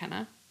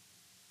 McKenna?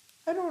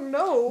 I don't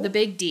know. The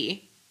big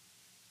D.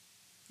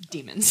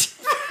 Demons.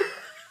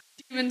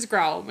 Demons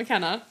growl,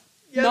 McKenna.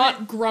 Yeah,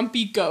 not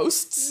grumpy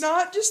ghosts.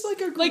 Not just like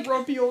a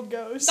grumpy old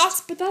ghost.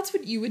 That's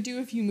what you would do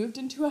if you moved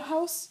into a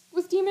house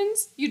with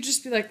demons. You'd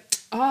just be like,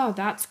 oh,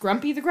 that's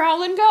Grumpy the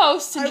Growling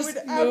Ghost, and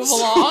just move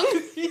along.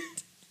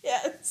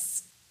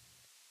 Yes.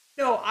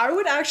 No, I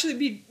would actually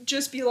be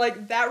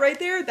like, that right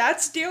there,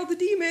 that's Dale the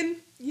Demon.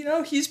 You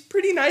know, he's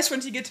pretty nice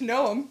once you get to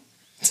know him.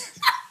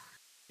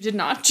 You did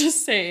not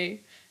just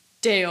say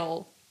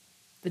Dale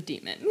the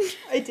Demon.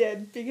 I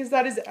did, because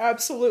that is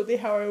absolutely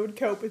how I would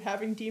cope with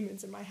having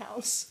demons in my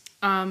house.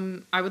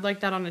 I would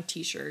like that on a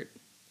t-shirt.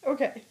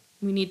 Okay.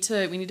 We need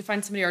to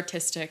find somebody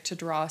artistic to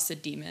draw us a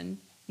demon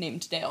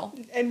named Dale.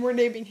 And we're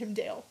naming him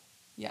Dale.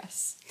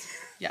 Yes.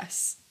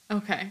 Yes.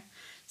 Okay.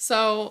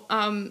 So,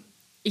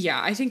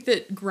 yeah, I think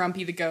that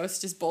Grumpy the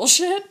Ghost is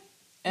bullshit,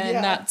 and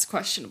that's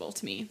questionable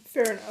to me.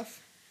 Fair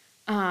enough.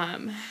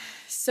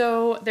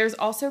 So there's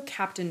also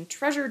Captain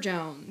Treasure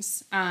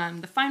Jones,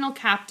 the final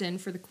captain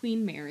for the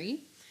Queen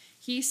Mary.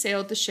 He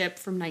sailed the ship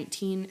from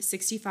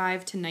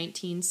 1965 to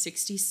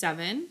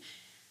 1967.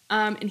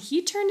 And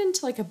he turned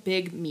into like a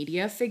big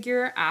media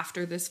figure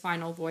after this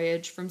final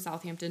voyage from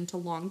Southampton to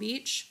Long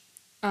Beach.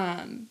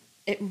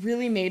 It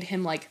really made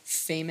him like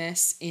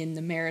famous in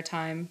the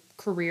maritime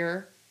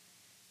career.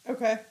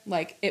 Okay.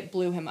 Like it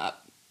blew him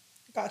up.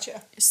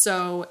 Gotcha.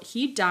 So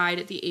he died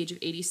at the age of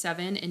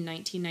 87 in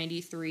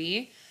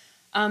 1993.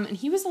 And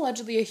he was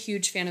allegedly a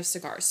huge fan of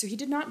cigars. So he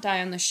did not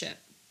die on the ship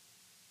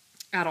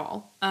at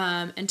all.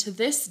 And to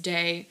this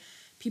day,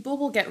 people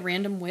will get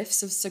random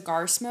whiffs of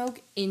cigar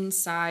smoke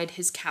inside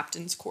his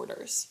captain's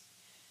quarters.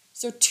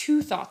 So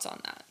 2 thoughts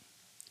on that.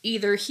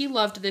 Either he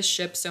loved this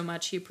ship so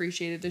much, he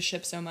appreciated this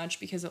ship so much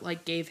because it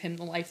like gave him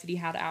the life that he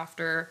had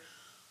after,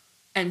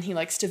 and he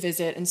likes to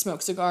visit and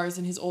smoke cigars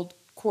in his old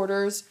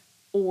quarters,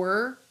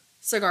 or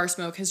cigar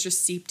smoke has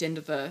just seeped into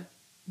the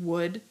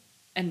wood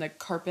and the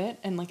carpet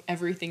and like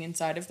everything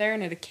inside of there,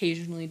 and it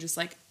occasionally just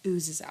like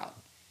oozes out.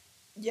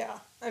 Yeah,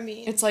 I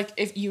mean... It's like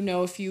if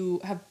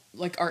you have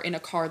like are in a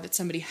car that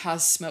somebody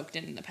has smoked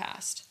in the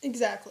past.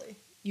 Exactly.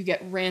 You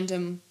get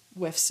random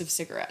whiffs of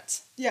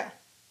cigarettes. Yeah.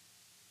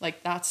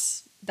 Like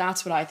that's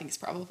what I think is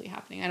probably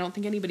happening. I don't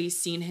think anybody's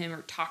seen him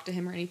or talked to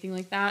him or anything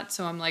like that,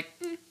 so I'm like,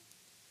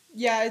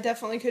 Yeah, it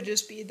definitely could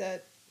just be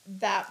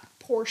that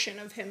portion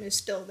of him is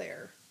still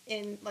there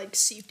and like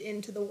seeped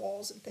into the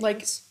walls and things.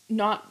 Like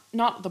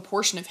not the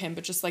portion of him,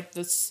 but just like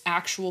this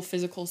actual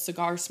physical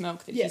cigar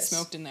smoke that he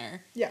smoked in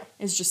there. Yeah.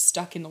 Is just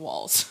stuck in the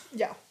walls.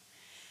 Yeah.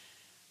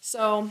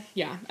 So,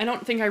 yeah, I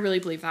don't think I really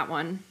believe that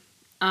one.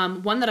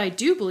 One that I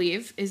do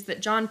believe is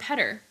that John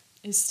Petter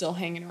is still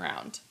hanging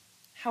around.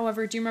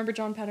 However, do you remember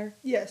John Petter?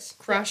 Yes.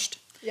 Crushed?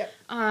 Yep.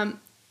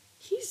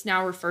 He's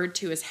now referred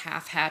to as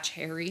Half Hatch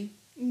Harry.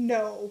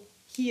 No,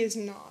 he is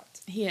not.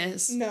 He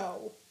is.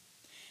 No.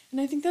 And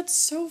I think that's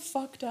so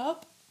fucked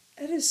up.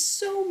 It is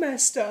so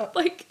messed up.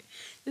 Like,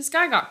 this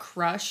guy got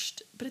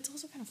crushed, but it's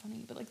also kind of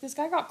funny. But, like, this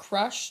guy got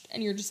crushed,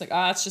 and you're just like,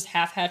 it's just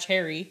Half Hatch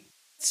Harry.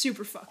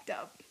 Super fucked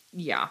up.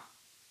 Yeah.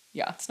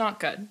 Yeah, it's not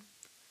good.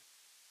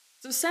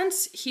 So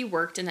since he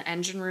worked in the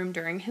engine room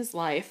during his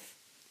life,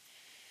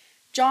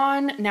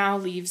 John now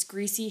leaves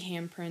greasy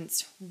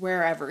handprints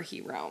wherever he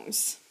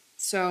roams.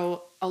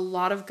 So a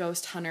lot of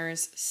ghost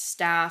hunters,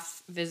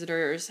 staff,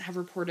 visitors have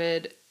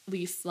reportedly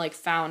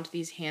found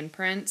these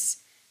handprints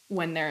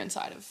when they're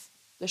inside of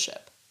the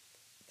ship.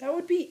 That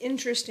would be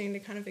interesting to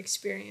kind of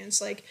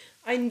experience. Like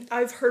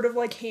I've heard of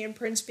like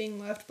handprints being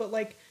left, but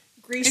like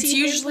greasy. It's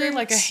usually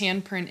like a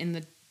handprint in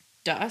the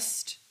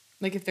dust.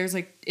 Like if there's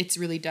like it's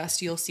really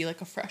dusty, you'll see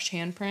like a fresh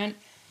handprint.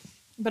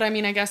 But I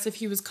mean, I guess if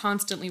he was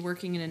constantly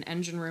working in an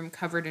engine room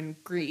covered in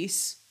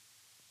grease,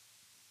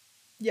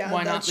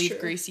 why not leave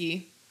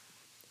greasy?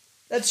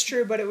 That's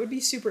true, but it would be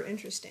super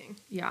interesting.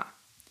 Yeah.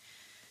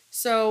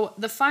 So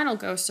the final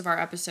ghost of our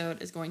episode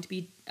is going to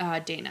be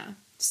Dana.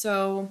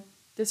 So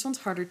this one's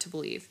harder to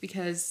believe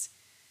because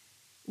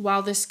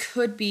while this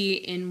could be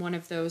in one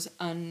of those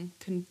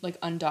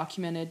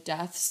undocumented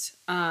deaths,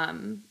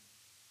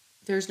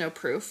 there's no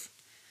proof.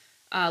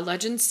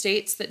 Legend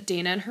states that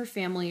Dana and her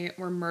family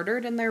were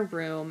murdered in their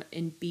room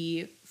in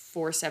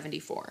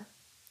B474.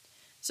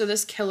 So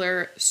this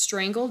killer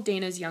strangled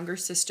Dana's younger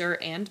sister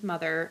and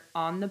mother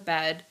on the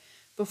bed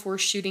before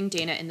shooting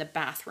Dana in the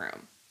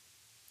bathroom.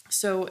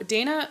 So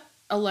Dana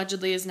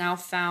allegedly is now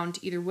found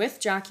either with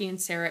Jackie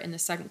and Sarah in the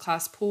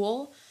second-class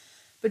pool,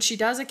 but she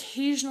does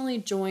occasionally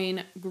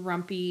join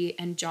Grumpy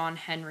and John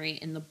Henry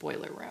in the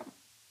boiler room.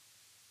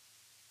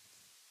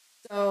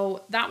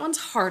 So that one's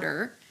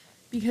harder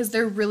because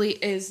there really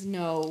is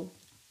no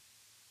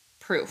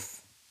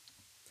proof.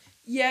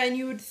 Yeah, and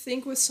you would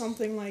think with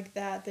something like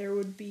that there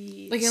would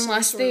be like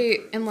unless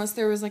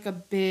there was like a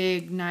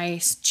big,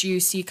 nice,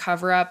 juicy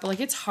cover up.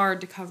 Like it's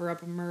hard to cover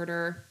up a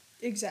murder.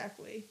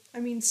 Exactly. I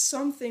mean,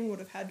 something would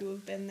have had to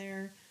have been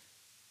there,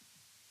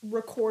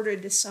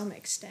 recorded to some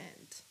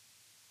extent.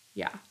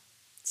 Yeah.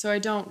 So I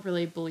don't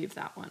really believe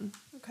that one.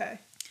 Okay.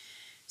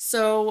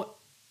 So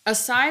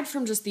aside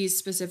from just these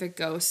specific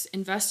ghosts,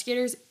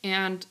 investigators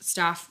and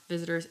staff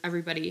visitors,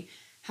 everybody,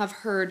 have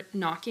heard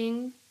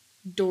knocking,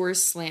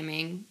 doors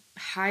slamming,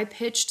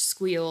 high-pitched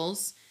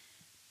squeals.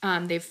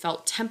 They've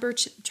felt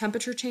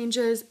temperature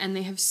changes, and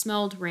they have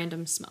smelled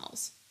random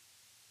smells.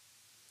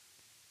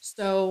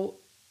 So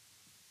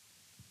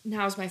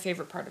now's my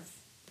favorite part of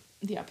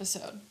the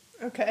episode.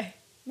 Okay.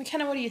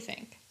 McKenna, what do you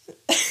think?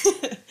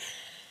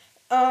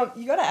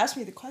 You gotta ask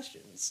me the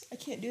questions. I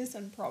can't do this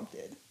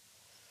unprompted.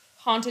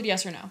 Haunted,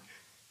 yes or no?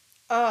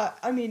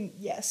 I mean,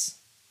 yes.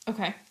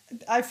 Okay.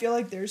 I feel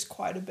like there's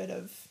quite a bit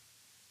of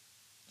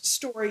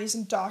stories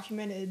and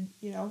documented,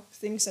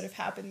 things that have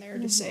happened there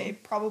to say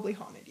probably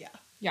haunted, yeah.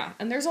 Yeah,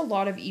 and there's a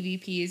lot of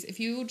EVPs. If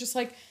you just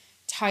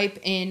type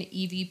in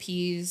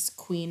EVP's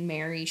Queen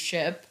Mary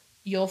ship,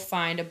 you'll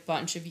find a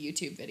bunch of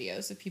YouTube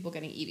videos of people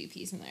getting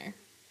EVPs in there.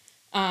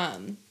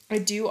 I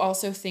do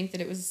also think that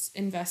it was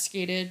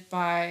investigated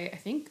by, I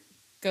think,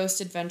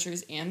 Ghost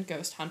Adventures and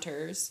Ghost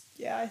Hunters.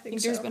 Yeah, I think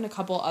so. There's been a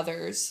couple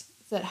others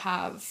that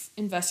have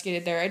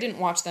investigated there. I didn't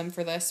watch them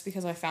for this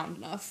because I found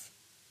enough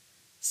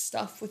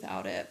stuff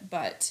without it,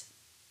 but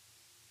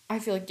I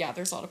feel like, yeah,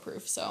 there's a lot of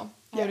proof, so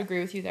I would agree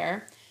with you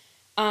there.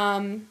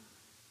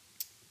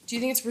 Do you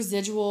think it's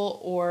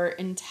residual or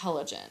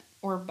intelligent,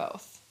 or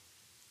both?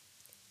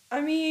 I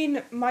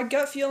mean, my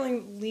gut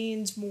feeling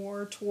leans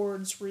more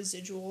towards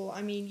residual.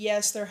 I mean,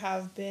 yes, there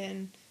have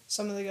been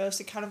some of the ghosts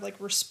that kind of, like,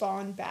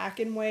 respond back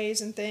in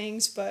ways and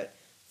things, but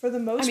for the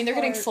most part... I mean, they're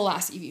getting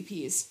full-ass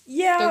EVPs.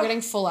 Yeah. They're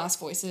getting full-ass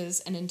voices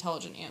and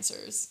intelligent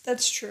answers.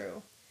 That's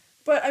true.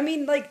 But, I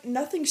mean, like,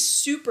 nothing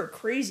super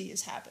crazy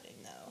is happening,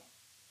 though.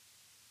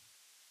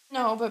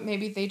 No, but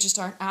maybe they just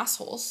aren't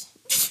assholes.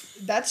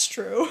 That's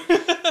true.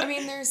 I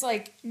mean, there's,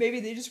 like... Maybe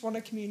they just want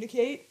to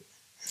communicate.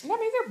 Yeah,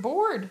 maybe they're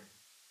bored.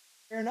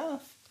 Fair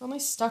enough. They're only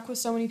stuck with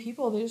so many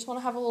people. They just want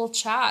to have a little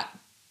chat.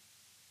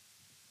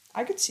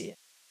 I could see it.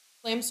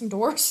 Slam some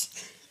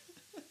doors.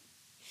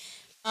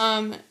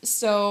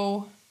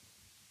 So...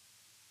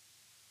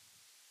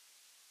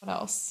 What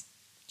else?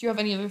 Do you have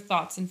any other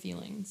thoughts and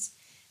feelings?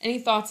 Any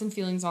thoughts and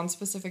feelings on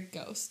specific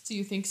ghosts? Do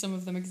you think some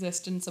of them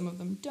exist and some of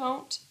them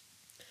don't?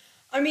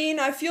 I mean,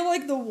 I feel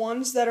like the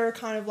ones that are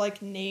kind of,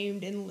 like,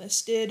 named and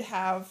listed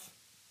have,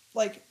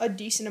 like, a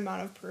decent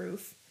amount of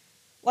proof.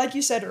 Like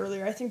you said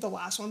earlier, I think the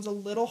last one's a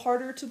little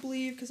harder to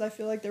believe because I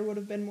feel like there would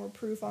have been more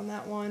proof on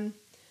that one.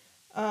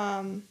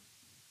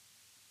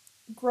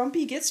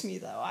 Grumpy gets me,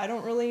 though. I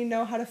don't really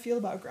know how to feel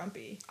about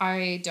Grumpy.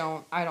 I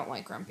don't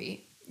like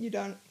Grumpy. You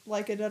don't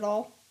like it at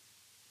all?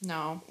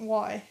 No.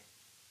 Why?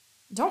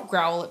 Don't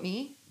growl at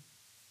me.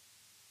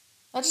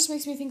 That just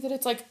makes me think that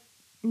it's, like,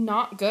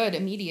 not good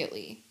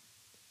immediately.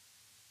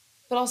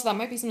 But also, that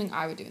might be something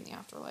I would do in the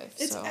afterlife.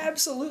 It's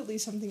absolutely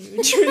something you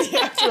would do in the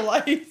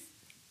afterlife.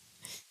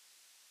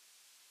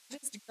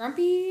 Just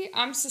Grumpy,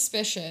 I'm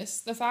suspicious.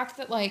 The fact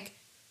that, like,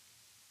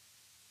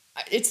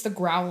 it's the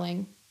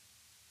growling.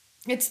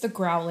 It's the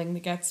growling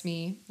that gets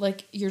me.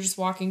 Like, you're just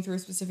walking through a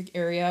specific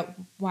area.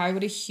 Why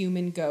would a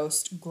human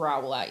ghost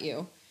growl at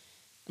you?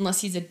 Unless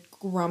he's a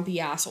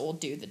grumpy-ass old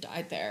dude that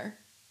died there.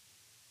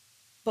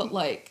 But,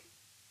 like,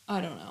 I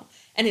don't know.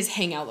 And his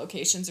hangout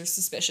locations are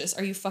suspicious.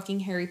 Are you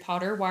fucking Harry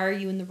Potter? Why are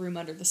you in the room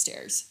under the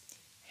stairs?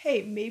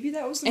 Hey, maybe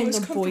that was the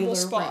most comfortable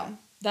spot. Room.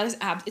 That is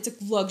it's a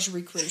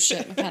luxury cruise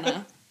ship,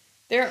 McKenna.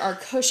 There are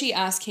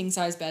cushy-ass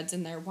king-size beds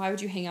in there. Why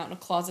would you hang out in a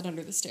closet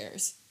under the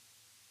stairs?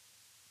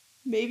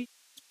 Maybe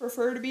you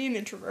prefer to be an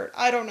introvert.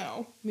 I don't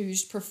know. Maybe you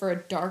just prefer a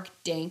dark,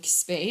 dank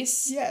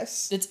space.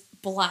 Yes. That's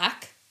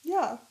black.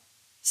 Yeah.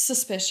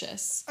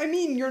 Suspicious. I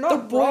mean, you're not the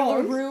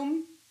boiler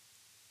room.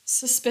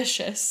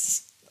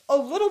 Suspicious. A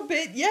little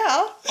bit,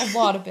 yeah. A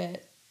lot of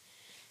it.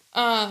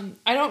 I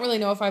don't really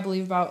know if I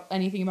believe about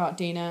anything about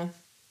Dana.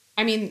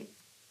 I mean,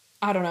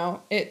 I don't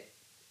know.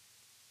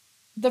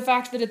 The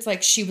fact that it's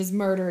like she was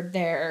murdered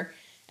there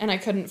and I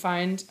couldn't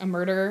find a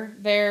murder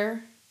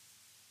there.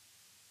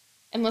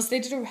 Unless they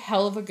did a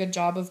hell of a good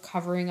job of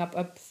covering up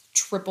a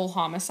triple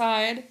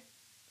homicide.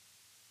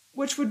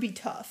 Which would be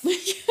tough.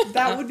 Yeah.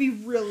 That would be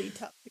really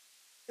tough.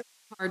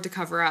 Hard to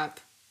cover up.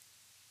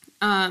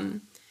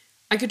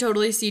 I could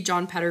totally see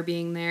John Petter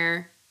being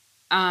there.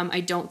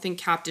 I don't think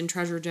Captain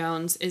Treasure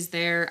Jones is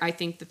there. I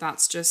think that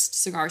that's just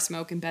cigar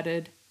smoke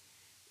embedded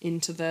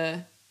into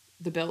the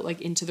build,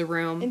 like into the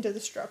room. Into the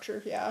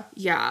structure, yeah.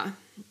 Yeah.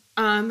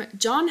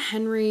 John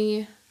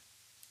Henry,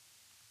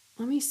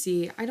 let me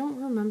see. I don't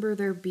remember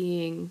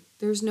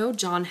there's no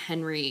John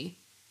Henry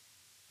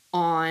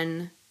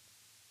on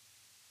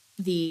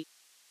the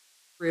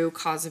true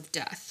cause of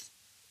death,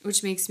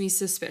 which makes me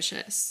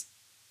suspicious.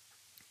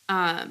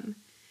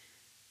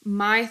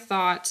 My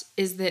thought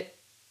is that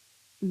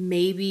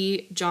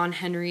maybe John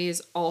Henry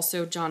is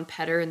also John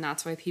Petter, and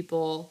that's why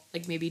people,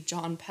 like, maybe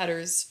John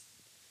Petter's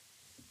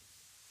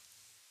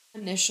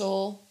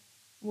initial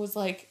was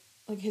like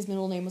his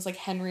middle name was like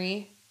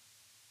Henry,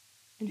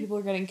 and people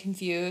are getting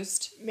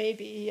confused.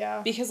 Maybe,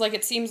 yeah. Because, like,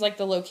 it seems like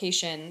the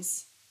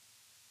locations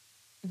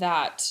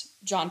that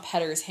John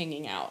Petter's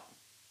hanging out.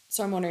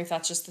 So I'm wondering if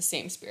that's just the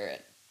same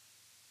spirit.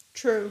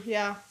 True,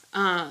 yeah.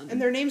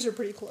 And their names are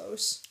pretty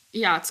close.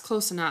 Yeah, it's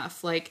close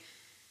enough. Like,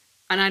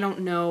 and I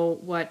don't know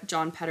what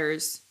John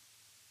Petter's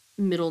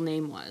middle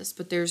name was,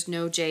 but there's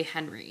no J.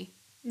 Henry.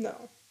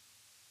 No.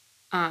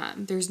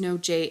 There's no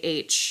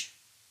J.H.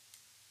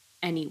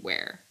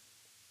 anywhere.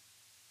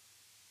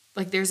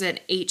 Like, there's an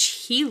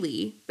H.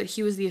 Healy, but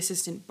he was the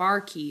assistant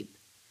barkeep.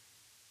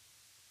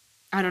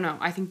 I don't know.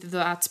 I think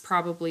that's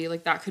probably,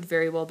 like, that could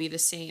very well be the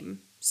same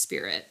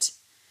spirit.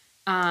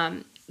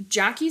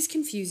 Jackie's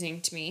confusing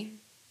to me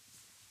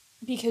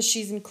because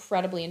she's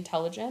incredibly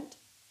intelligent.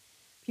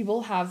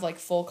 People have, like,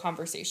 full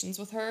conversations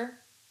with her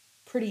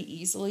pretty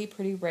easily,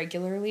 pretty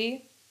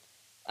regularly.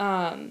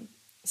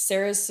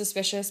 Sarah's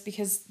suspicious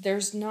because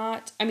there's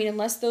not... I mean,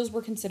 unless those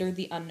were considered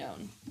the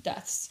unknown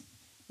deaths,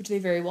 which they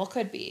very well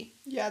could be.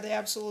 Yeah, they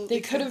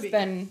absolutely could have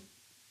been,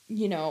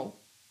 you know,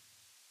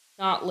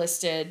 not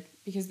listed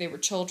because they were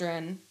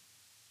children,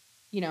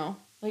 you know,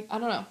 like, I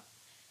don't know.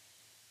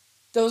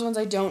 Those ones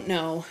I don't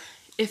know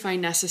if I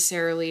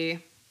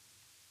necessarily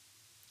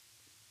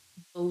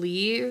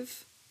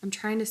believe. I'm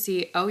trying to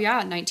see. Oh, yeah,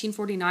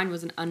 1949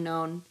 was an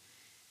unknown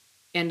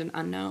and an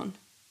unknown.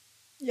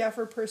 Yeah,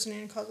 for person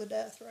and cause of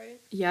death, right?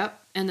 Yep.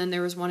 And then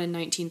there was one in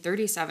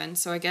 1937.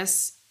 So I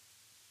guess,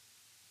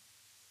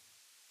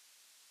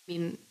 I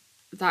mean,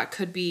 that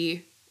could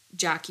be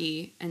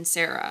Jackie and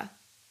Sarah.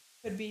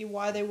 Could be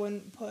why they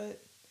wouldn't put,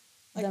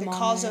 like, the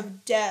cause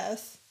of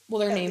death. Well,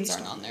 their names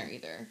aren't on there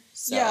either.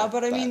 So, yeah,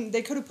 but I mean,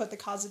 they could have put the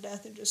cause of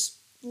death and just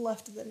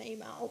left the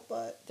name out,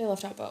 but... They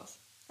left out both.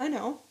 I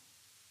know.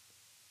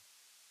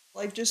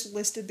 Like, just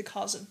listed the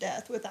cause of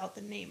death without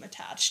the name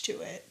attached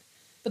to it.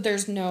 But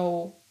there's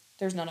none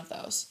of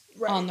those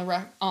on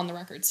the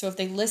record. So if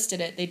they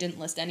listed it, they didn't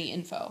list any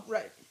info.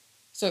 Right.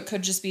 So it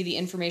could just be the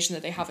information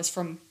that they have is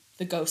from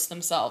the ghosts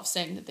themselves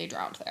saying that they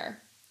drowned there.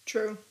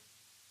 True.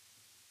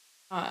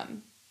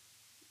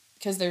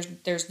 Because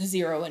there's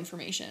zero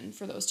information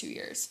for those 2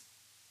 years.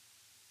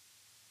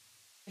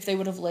 If they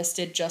would have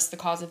listed just the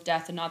cause of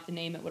death and not the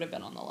name, it would have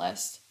been on the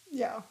list.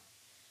 Yeah.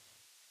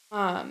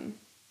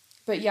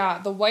 But yeah,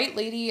 the white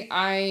lady,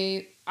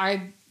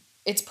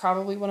 it's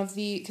probably one of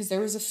the, because there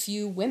was a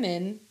few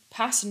women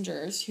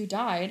passengers who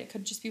died. It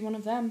could just be one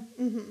of them.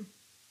 Mm-hmm.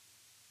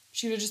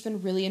 She would have just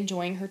been really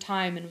enjoying her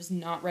time and was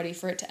not ready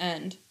for it to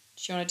end.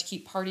 She wanted to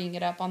keep partying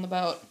it up on the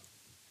boat.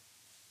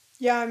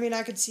 Yeah, I mean,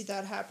 I could see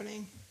that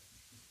happening.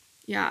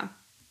 Yeah.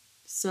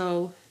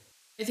 So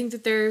I think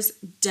that there's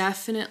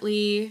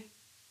definitely,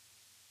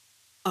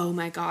 oh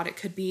my God, it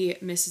could be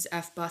Mrs.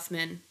 F.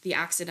 Buthman, the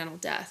accidental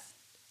death.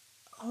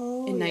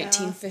 Oh, in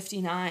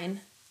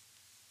 1959.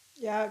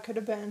 Yeah, it could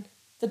have been.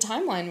 The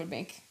timeline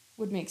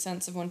would make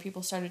sense of when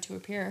people started to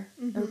appear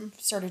or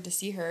started to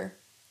see her.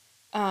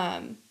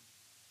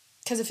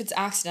 Because if it's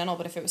accidental,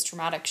 but if it was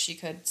traumatic, she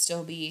could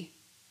still be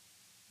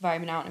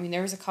vibing out. I mean,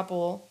 there was a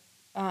couple,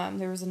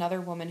 there was another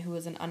woman who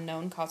was an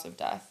unknown cause of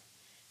death,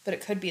 but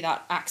it could be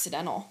that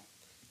accidental.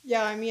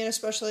 Yeah, I mean,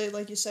 especially,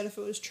 like you said, if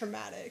it was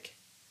traumatic.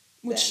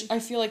 Which I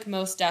feel like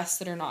most deaths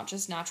that are not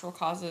just natural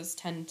causes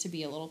tend to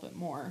be a little bit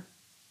more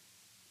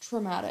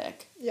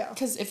traumatic. Yeah.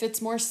 Because if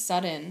it's more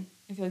sudden,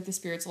 I feel like the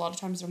spirits a lot of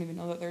times don't even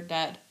know that they're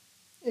dead.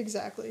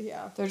 Exactly,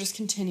 yeah. They're just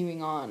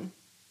continuing on.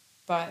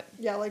 But...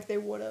 yeah, like they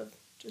would have,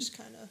 just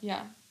kind of...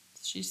 yeah.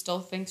 She still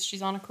thinks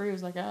she's on a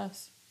cruise, I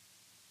guess.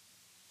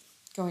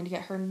 Going to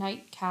get her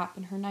nightcap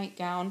and her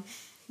nightgown.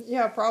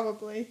 Yeah,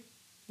 probably.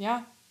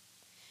 Yeah.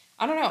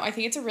 I don't know. I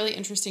think it's a really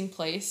interesting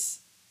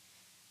place.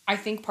 I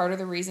think part of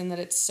the reason that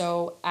it's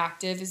so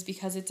active is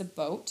because it's a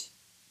boat.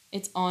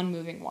 It's on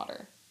moving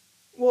water.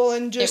 Well,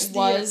 and just... it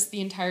was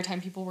the entire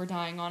time people were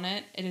dying on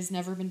it. It has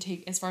never been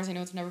taken... as far as I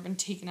know, it's never been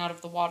taken out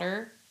of the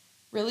water.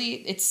 Really,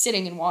 it's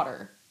sitting in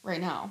water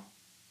right now.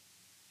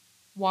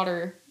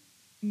 Water,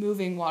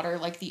 moving water,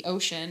 like the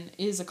ocean,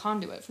 is a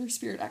conduit for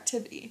spirit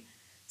activity.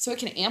 So it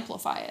can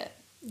amplify it.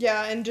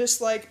 Yeah, and just,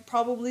 like,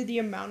 probably the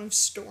amount of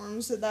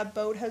storms that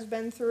boat has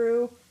been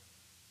through,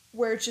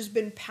 where it's just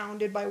been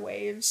pounded by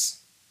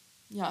waves.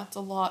 Yeah, it's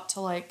a lot to,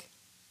 like,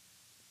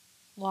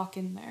 lock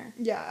in there.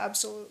 Yeah,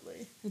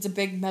 absolutely. It's a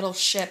big metal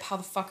ship. How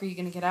the fuck are you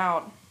going to get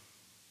out?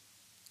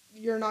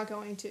 You're not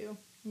going to.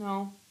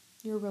 No,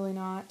 you're really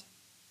not.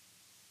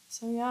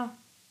 So, yeah,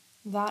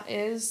 that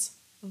is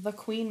the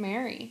Queen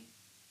Mary.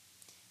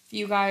 If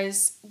you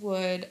guys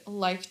would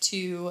like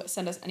to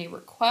send us any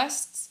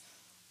requests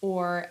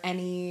or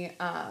any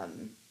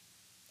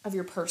of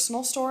your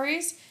personal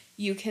stories,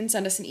 you can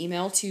send us an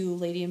email to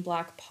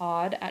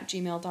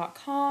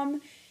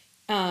ladyinblackpod@gmail.com.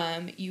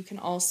 You can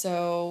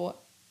also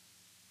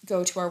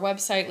go to our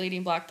website,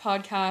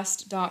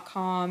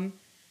 ladyinblackpodcast.com,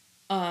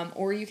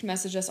 or you can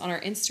message us on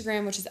our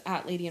Instagram, which is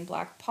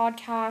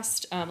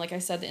 @ladyinblackpodcast. Like I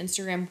said, the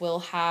Instagram will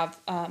have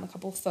a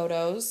couple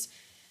photos.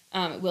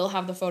 It will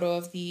have the photo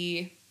of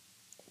the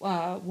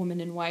woman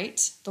in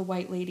white, the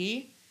white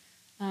lady.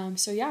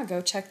 So yeah,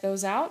 go check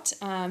those out.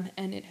 And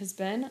it has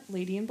been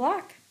Lady in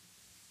Black.